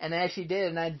 And I actually did,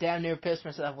 and I damn near pissed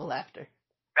myself with laughter.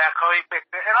 Yeah, Cody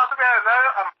picked it. And also we had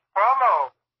another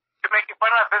promo to make fun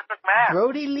of Vince McMahon.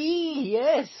 Brody Lee,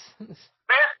 yes.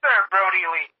 Mr. Brody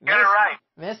Lee. Get it right.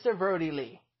 Mr. Brody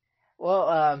Lee.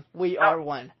 Well, we are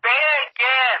one. Say it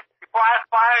again before I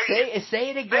fire you. Say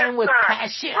it again with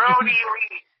passion. Brody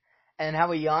Lee. And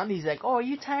how he yawned, he's like, oh, are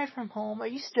you tired from home? Are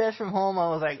you stressed from home? I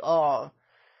was like, oh.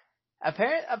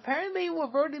 Apparently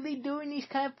with Brody Lee doing these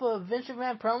kind of Vince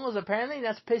McMahon promos, apparently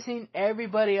that's pissing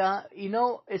everybody off. You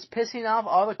know, it's pissing off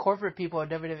all the corporate people at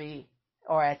WWE.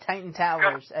 Or at Titan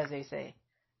Towers, as they say.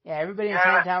 Yeah, everybody in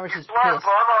Titan Towers is pissed. Blood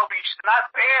Ovi should not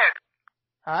say it.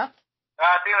 Huh?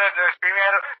 I think that they're screaming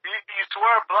at him. You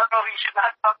swear Blood Ovi should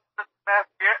not talk to this man.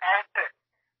 You're anti.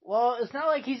 Well, it's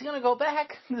not like he's gonna go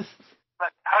back.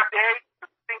 But how dare you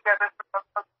think that this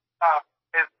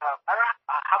is, I don't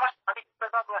know how much money he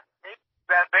spent on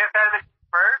that Vince had it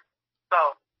first. So,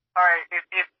 alright,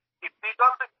 if we go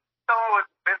to someone with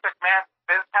Vince McMahon,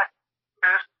 Vince has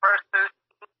first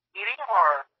eating,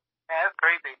 or, man, it's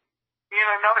crazy. You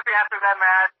know, obviously after that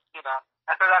match,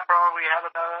 after that promo, we have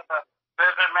another,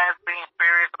 Vince McMahon being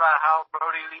furious about how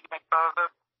Brody Lee makes fun of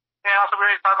him. And also we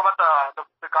already talk about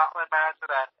the gauntlet match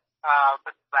that,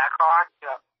 with Blackheart,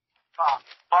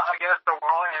 fought against the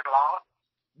world and lost.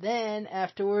 Then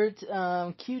afterwards,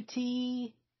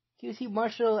 QT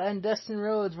Marshall and Dustin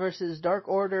Rhodes versus Dark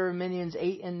Order Minions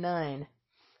 8 and 9.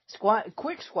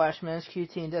 Quick squash match.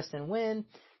 QT and Dustin win.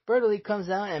 Brody Lee comes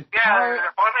out and the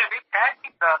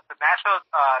Natural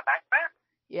Nightmare.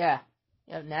 Yeah,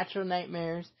 Natural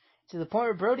Nightmares. To the point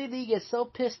where Brody Lee gets so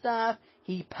pissed off,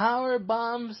 he power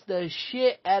bombs the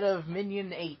shit out of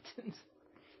Minion 8.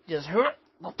 Just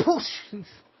push.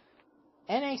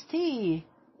 NXT.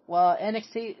 Well,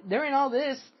 during all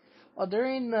this,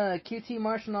 during the QT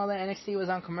Marshall and all that, NXT was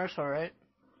on commercial, right?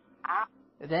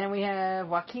 Then we have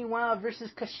Joaquin Wilde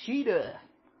versus Kushida.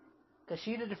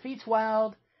 Kushida defeats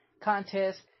Wilde,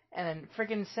 contest, and then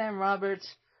freaking Sam Roberts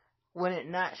wouldn't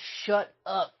not shut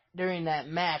up during that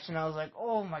match, and I was like,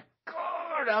 oh my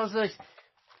god, I was like,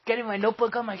 getting my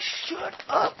notebook, I'm like, shut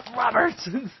up, Roberts!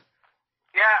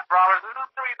 Yeah, Roberts, this is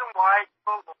the reason why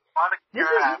people want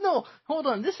to No, hold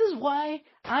on, this is why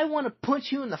I want to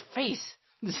punch you in the face.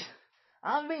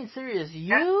 I'm being serious.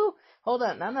 Hold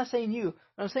on, I'm not saying you,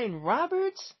 I'm saying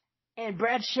Roberts and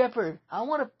Brad Shepard. I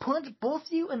want to punch both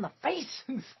of you in the face.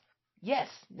 Yes,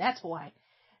 that's why.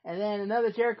 And then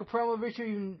another Jericho promo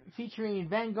featuring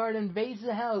Vanguard invades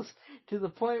the house to the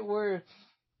point where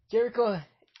Jericho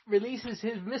releases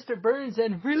his Mr. Burns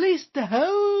and release the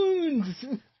hounds.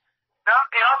 No,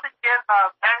 it also gives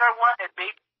Vanguard one a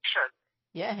baby shirt.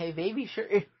 Yeah, hey baby shirt.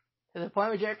 To the point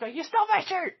where Jericho, you stole my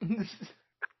shirt. Man, you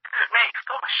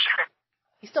stole my shirt.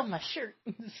 He stole my shirt.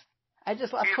 I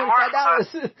just lost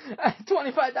 $25.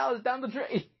 $25 down the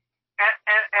drain.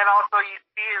 And also you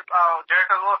see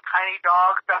Jericho's little tiny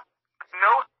dog that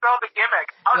no sell the gimmick.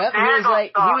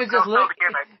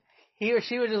 He or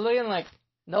she was just looking like,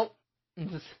 nope,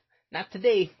 not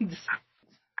today.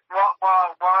 Well,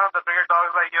 one of the bigger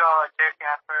dogs chasing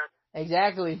after it.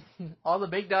 Exactly. All the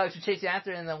big dogs were chasing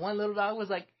after it, and the one little dog was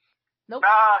like, nope.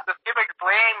 Nah, this gimmick's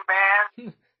lame,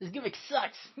 man. This gimmick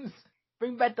sucks.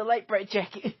 Bring back the light bright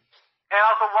jacket. And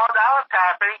also while that was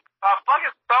happening,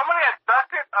 fucking somebody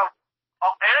abducted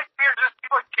NXT are just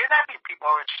people kidnapping people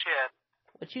and shit.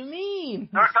 What you mean?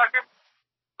 They're talking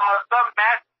some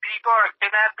masked people are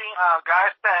kidnapping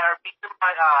guys that are beaten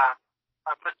by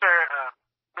Mr.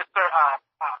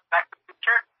 Back to the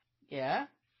Future. Yeah?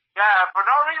 Yeah, for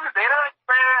no reason they don't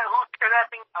explain who's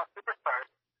kidnapping superstars.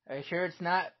 Are you sure it's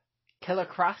not Killer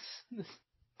Cross?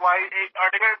 Why are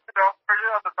they going to do the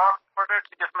version of the Dark Order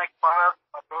to just make fun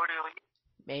of Brody Lee?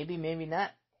 Maybe, maybe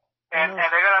not. And they're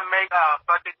gonna make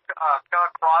fucking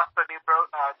Killer Cross the new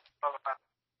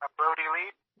Brody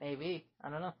Lee. Maybe. I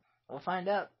don't know. We'll find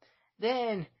out.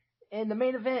 Then, in the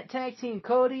main event, tag team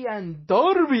Cody and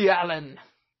Darby Allin.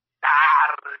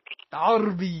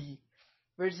 Darby.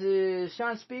 Versus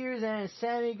Shawn Spears and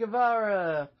Sammy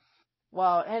Guevara.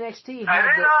 While NXT had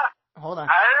Hold on.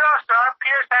 I didn't know Shawn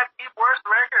Spears had the worst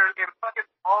record in fucking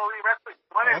all the wrestling.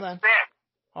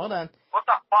 Hold on. What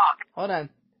the fuck? Hold on.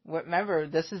 Remember,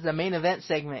 this is the main event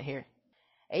segment here.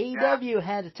 AEW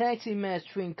had a tag team match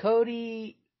between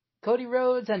Cody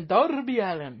Rhodes and Darby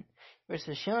Allin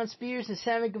versus Shawn Spears and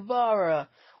Sammy Guevara.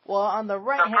 While on the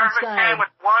right-hand side, with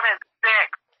 1 and 6.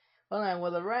 Hold on.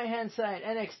 Well, the right-hand side,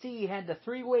 NXT had the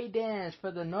three-way dance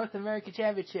for the North American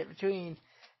Championship between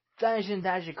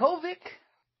Dijakovic,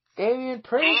 Damian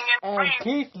Priest, and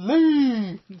Keith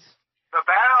Lee. The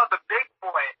battle of the big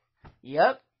boy.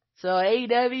 Yep. So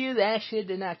AEW, that shit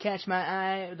did not catch my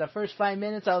eye. The first 5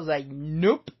 minutes, I was like,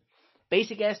 nope.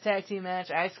 Basic ass tag team match.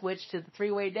 I switched to the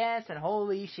three-way dance, and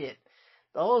holy shit,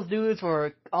 those dudes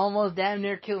were almost damn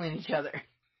near killing each other.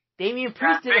 Damian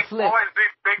Priest did a flip.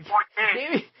 Big boy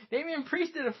Damian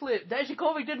Priest did a flip.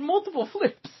 Dijakovic did multiple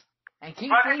flips. And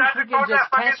Keith Lee freaking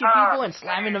just catching people and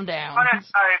slamming them down.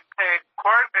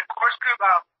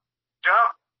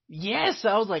 Jump. Yes,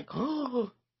 I was like,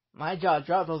 oh, my jaw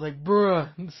dropped. I was like,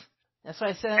 bruh. That's why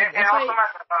I said. She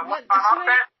won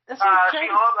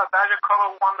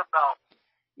the belt.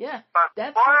 Yeah, but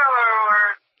that's spoiler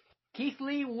alert. Keith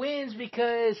Lee wins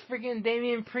because freaking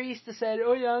Damian Priest decided,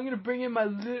 oh yeah, I'm gonna bring in my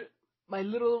little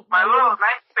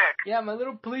nightstick. Yeah, my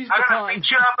little police baton. I'm gonna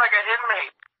beat you up like an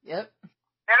inmate. Yep.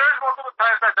 And there's multiple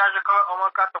times that Dijakovic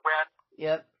almost got the win.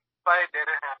 Yep. But it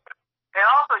didn't happen. And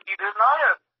also, you didn't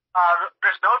notice,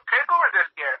 there's no takeover this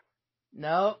year.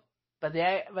 No. But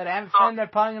I have a friend they're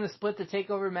probably going to split the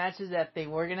takeover matches that they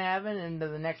were going to have into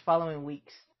the next following weeks.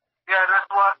 Yeah, that's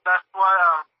what the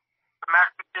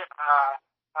match between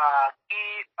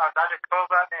Keith,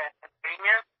 Dijakovic, and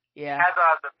Damian had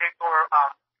the takeover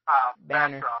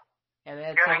banner. Backdrop.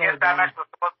 Yeah, I guess that match was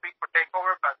supposed to be for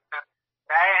takeover, but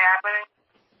that ain't happening.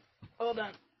 Hold on.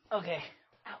 Okay.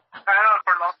 I know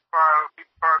for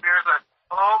viewers that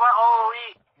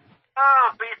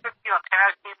basic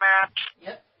tag team match.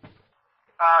 Yep.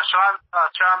 Shawn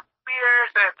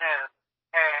Spears and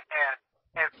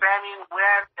Sammy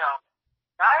went.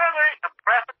 Not a very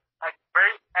impressive,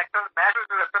 very excellent match. It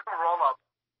was a simple roll up.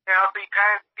 So you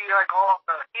kind of see all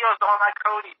the heels don't like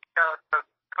Cody because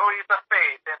Cody's the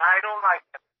face, and I don't like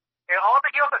him. And all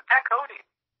the heels attack Cody.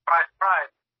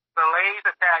 Surprise. The ladies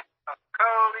attack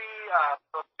Cody.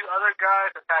 Those two other guys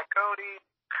attack Cody.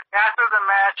 After the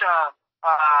match,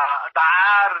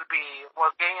 Darby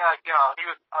was getting he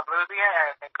was losing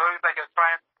it, and Cody's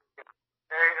trying.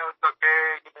 It's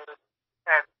okay,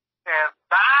 and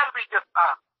Darby just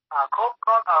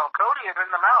Cody is in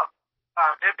the mouth,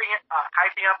 hyping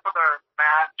up for their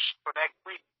match for next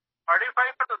week. Are they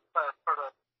fighting for the spot for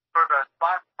the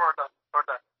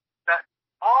that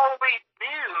always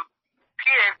new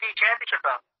TNT championship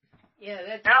belt? Yeah,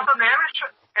 that's. And also they haven't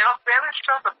shown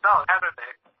the belt, haven't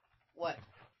they? What?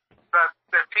 The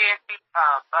TNT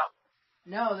belt.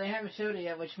 No, they haven't showed it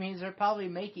yet, which means they're probably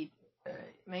making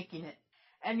it.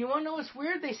 And you want to know what's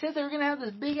weird? They said they were going to have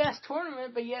this big-ass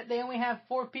tournament, but yet they only have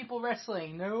 4 people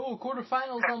wrestling. They're,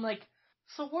 quarterfinals. I'm like,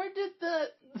 so where did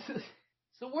the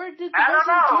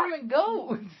wrestling tournament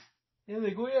go? They're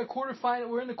like, oh yeah, quarterfinal.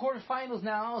 We're in the quarterfinals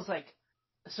now. I was like,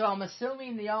 so I'm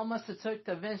assuming they all must have took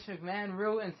the Vince McMahon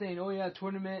route and saying,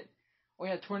 tournaments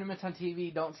on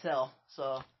TV don't sell.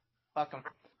 So, fuck them.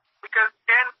 Because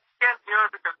can't do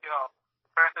it because,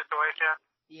 current situation.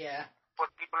 Yeah.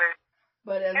 With people.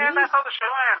 But and that's how the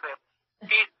show ended.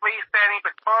 Keith Lee standing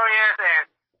victorious,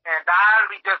 and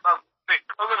Darby just I'm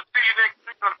gonna see you next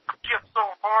week. I'm gonna kiss so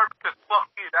hard because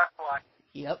fuck you. That's why.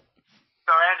 Yep.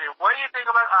 So Andrew, what do you think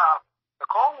about the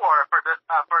Cold War for this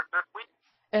week?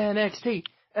 NXT.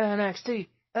 I gotta say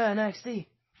NXT.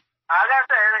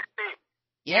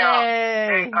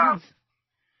 Yay! For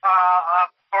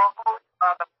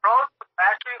the pros,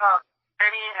 actually,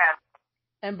 Penny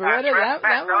and Beretta,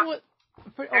 that one was.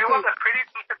 Okay. It was a pretty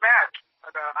decent match.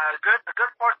 A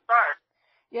good 4 stars.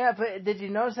 Yeah, but did you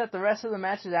notice that the rest of the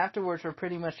matches afterwards were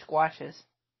pretty much squashes?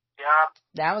 Yeah.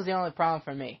 That was the only problem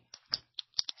for me.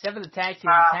 Except for the tag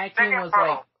team. The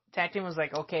tag team was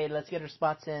like, okay, let's get our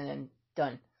spots in and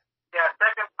done. Yeah,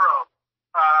 second pro.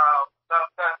 The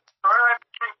storyline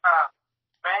between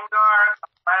Vanguard,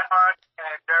 Blackheart,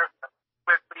 and Jericho.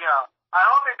 I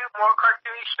hope they do more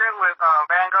cartoony shit with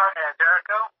Vanguard and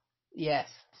Jericho. Yes.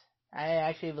 I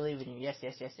actually believe in you. Yes.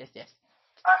 I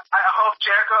hope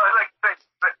Jericho I'm gonna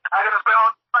spend all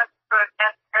the time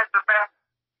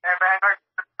and Vanguard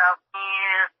out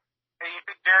here, and you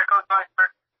think Jericho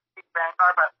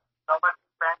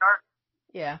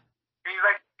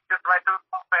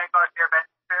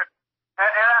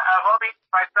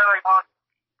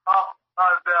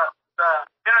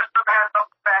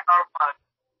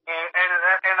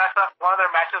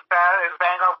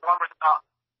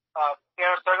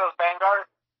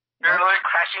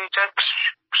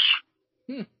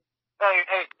said,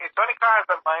 hey, Tony Khan has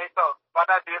the money, so why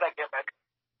not do that gimmick?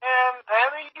 And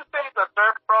then you say the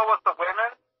third pro was the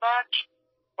women's match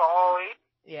for All Elite.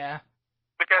 Yeah.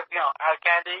 Because, Hard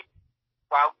Candy,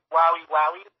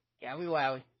 wowie. Yeah,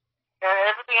 wowie. And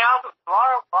everything else is a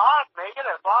lot of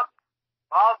negative, a lot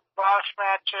of squash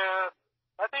matches,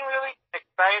 nothing really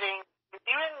exciting.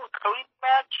 Even Cody's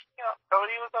match,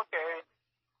 Cody was okay.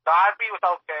 Darby was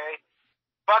okay.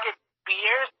 Fucking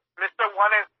Spears, Mr. 1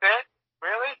 and 6,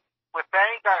 really? With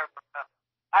Danny Garber.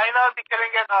 I know they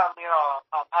couldn't get, LAX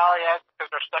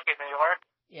because they're stuck in New York.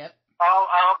 Yep.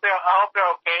 I hope they're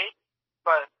okay.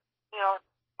 But,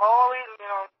 always,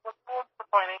 it's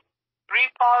disappointing. 3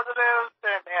 positives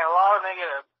and a lot of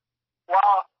negatives.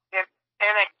 While in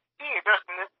NXT,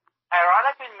 there's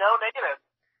ironically no negatives.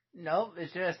 Nope,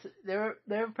 it's just they were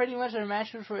pretty much their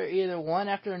matches were either one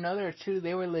after another or two.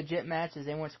 They were legit matches.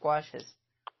 They weren't squashes.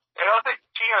 It was like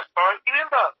story. Even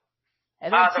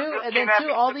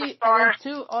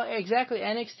exactly.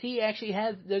 NXT actually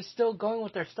they're still going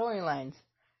with their storylines.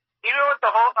 Even with the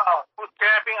whole who's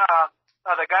kidnapping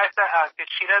the guys that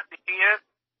Kushida defeated.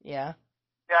 Yeah.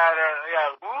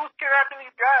 Yeah. Who's kidnapping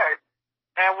these guys?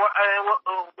 And what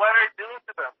are they doing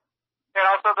to them? And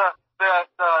also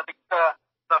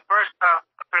the first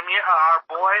premiere, our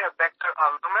boy Dexter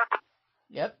Lumis.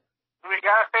 Yep. We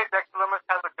gotta say Dexter Lumis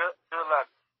has a good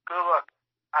look. Good look.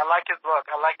 I like his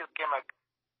look. I like his gimmick.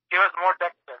 Give us more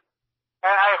Dexter.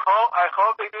 And I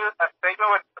hope they do a segment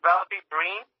with Velveteen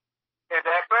Dream and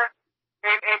Dexter,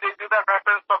 and they do that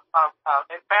reference from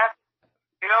Impact.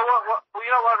 You know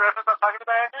what reference I'm talking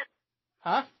about, Andrew?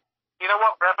 Huh? You know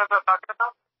what reference I'm talking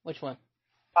about? Which one?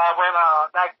 When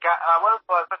that guy, what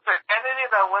was Mr. Kennedy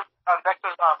that went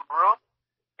Dexter's room?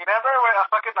 You remember when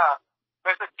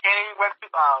Mr. Kennedy went to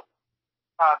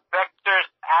Dexter's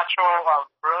actual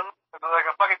room, like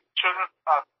a fucking children's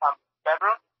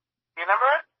bedroom? You remember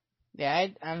it?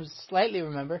 Yeah, I slightly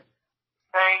remember.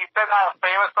 And he said a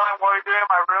famous song, "What are you doing in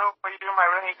my room? What are you doing in my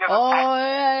room?" He gives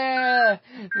yeah.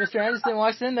 Mr. Anderson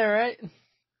walks in there, right?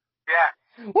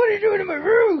 Yeah. What are you doing in my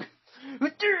room?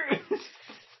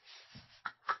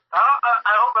 I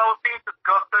hope Velveteen just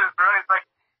goes to his room. He's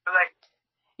like,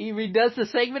 he redoes the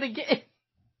segment again.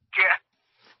 Yeah.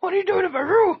 What are you doing in my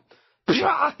room?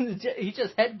 He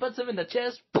just headbutts him in the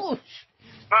chest. Push.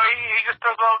 No, he just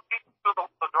throws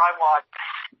the drywall.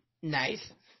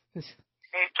 Nice. He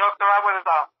choked him out with his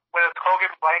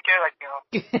Hogan blanket,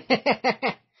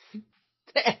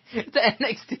 the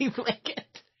NXT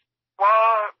blanket.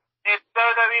 Well, it's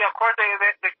WWE. Of course, they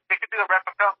could do the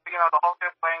replica, the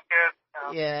Hogan blanket.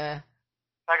 Yeah.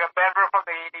 Like a bedroom from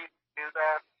the 80s. Do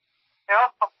that.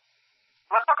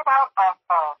 Let's talk about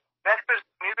Dexter's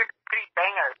music. Pretty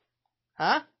bangers.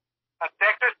 Huh?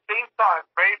 Dexter's theme song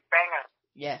is very banger.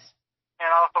 Yes.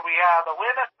 And also we have the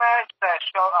women's match that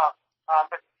showed up.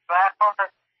 Mrs.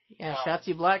 Blackheart. Yeah,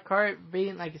 Shotzi Blackheart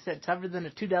being, like I said, tougher than a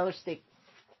 $2 steak.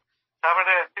 Tougher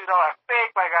than a $2 steak,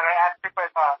 but I got her ass kicked by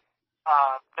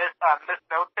Miss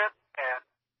No-Tip and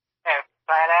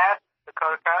Fat Ass,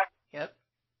 Dakota Kai. Yep.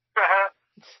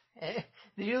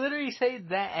 Did you literally say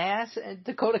that ass and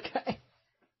Dakota Kai?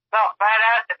 No, Fat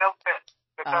Ass and No-Tip,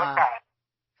 Dakota Kai.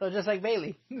 So just like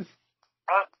Bayley. Bayley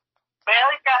got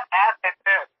ass and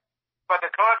tits. But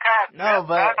Dakota Kai.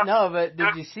 No, but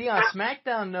did you see on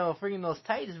SmackDown though? Freaking those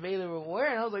tights Bayley were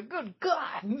wearing. I was like, good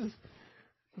God! It's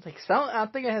like I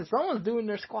think I had someone's doing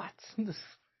their squats.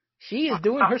 She is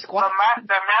doing her squats. The match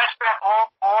that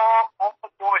all the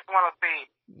boys want to see.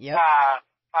 Yep.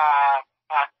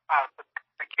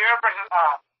 Secure versus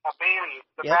Bayley.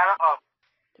 The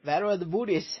battle of the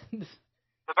booties.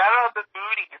 The battle of the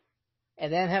booties.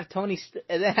 And then have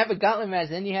a gauntlet match.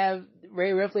 Then you have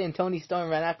Rhea Ripley and Toni Storm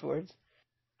right afterwards.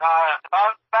 Fat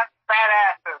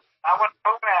asses. I want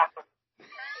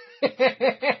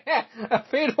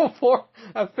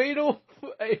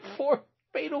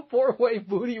fatal four-way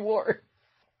booty war.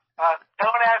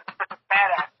 Don't ask for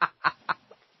fat ass.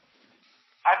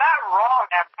 I'm not wrong.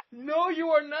 No, you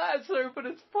are not, sir. But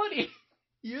it's funny.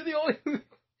 You're the only.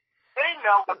 They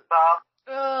know what's up.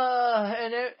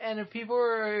 And if people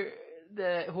were.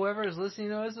 Whoever is listening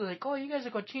to us is like, oh, you guys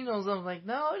are cochinos. I'm like,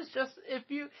 no, it's just if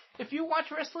you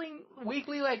watch wrestling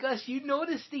weekly like us, you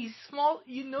notice these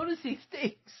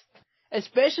things,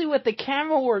 especially with the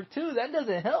camera work too. That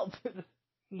doesn't help.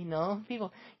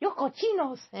 People, yo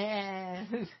cochinos.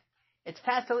 It's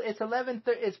past 11:30.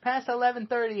 It's past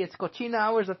 11:30. It's cochino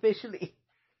hours officially.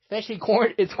 Especially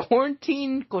it's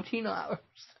quarantine cochino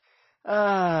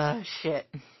hours. Shit.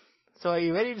 So are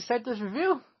you ready to start this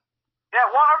review? Yeah,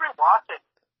 what are we watching?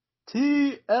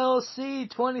 TLC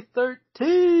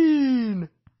 2013.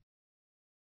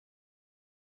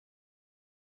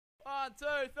 1, 2,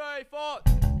 3, 4.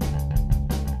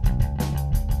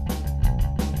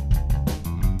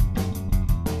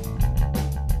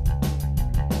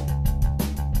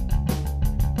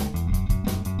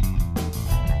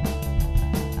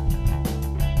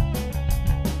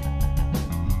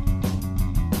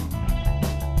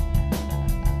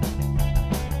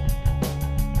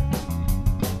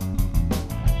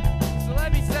 So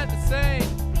let me set the scene.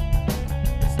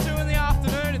 It's 2 in the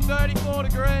afternoon and 34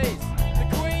 degrees. The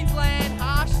Queensland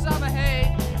harsh summer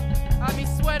heat had me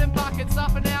sweating buckets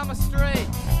up and down my street.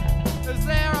 As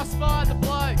there I spied the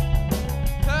bloke,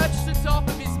 perched atop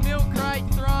of his milk crate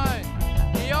throne.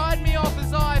 He eyed me off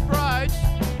as I approached,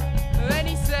 and then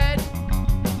he said,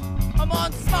 "I'm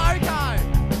on smoko,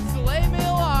 so leave me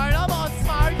alone, I'm on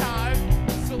smoko.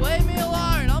 So leave me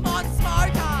alone, I'm on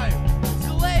smoko.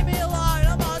 So leave me alone,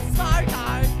 I'm on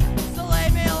smoko. So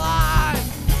leave me alone."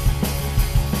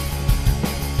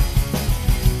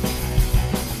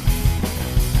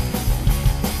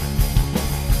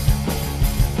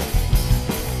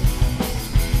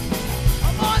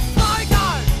 I'm on smoko,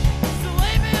 so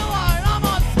leave me alone, I'm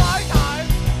on smoko.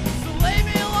 So leave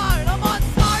me alone, I'm on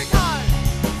smoko.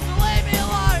 So leave me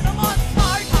alone, I'm on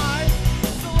smoko.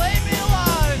 So leave me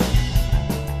alone.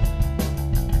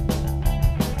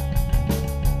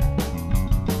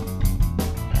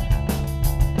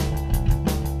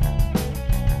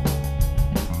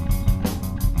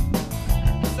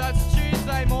 So it's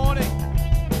Tuesday morning,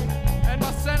 and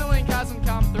my Centrelink hasn't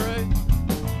come through.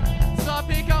 So I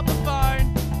pick up the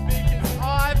phone because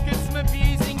I've got some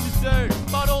abusing to do.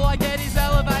 But all I get is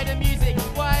elevator music,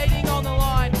 waiting on the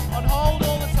line, on hold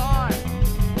all the time.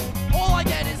 All I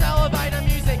get is elevator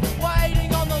music,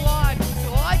 waiting on the line,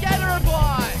 till I get a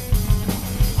reply.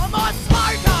 I'm on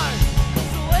smoko,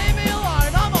 so leave me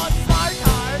alone, I'm on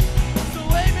smoko. So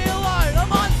leave me alone,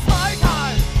 I'm on smoko.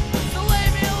 So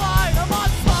leave me alone, I'm on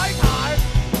smoko.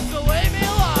 So leave me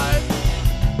alone.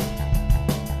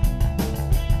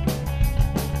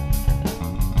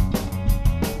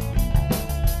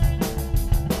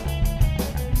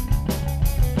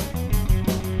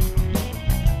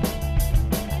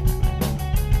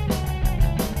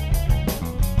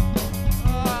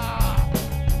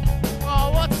 Oh,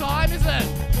 what time is it?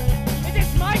 Is it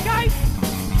smoko?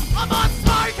 I'm on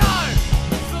smoko!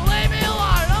 So leave me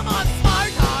alone, I'm on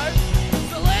smoko!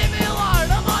 So leave me alone,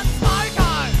 I'm on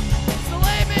smoko! So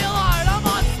leave me alone, I'm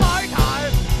on smoko!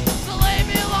 So leave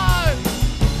me alone!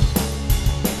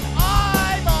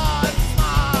 I'm on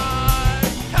smoko!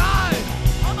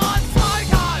 I'm on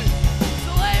smoko!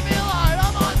 So leave me alone,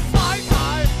 I'm on smoko!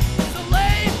 So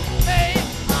leave me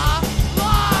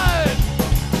alone!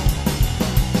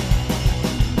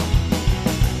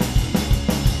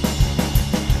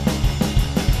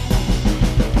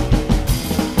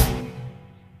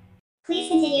 Please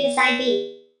continue to side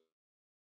B.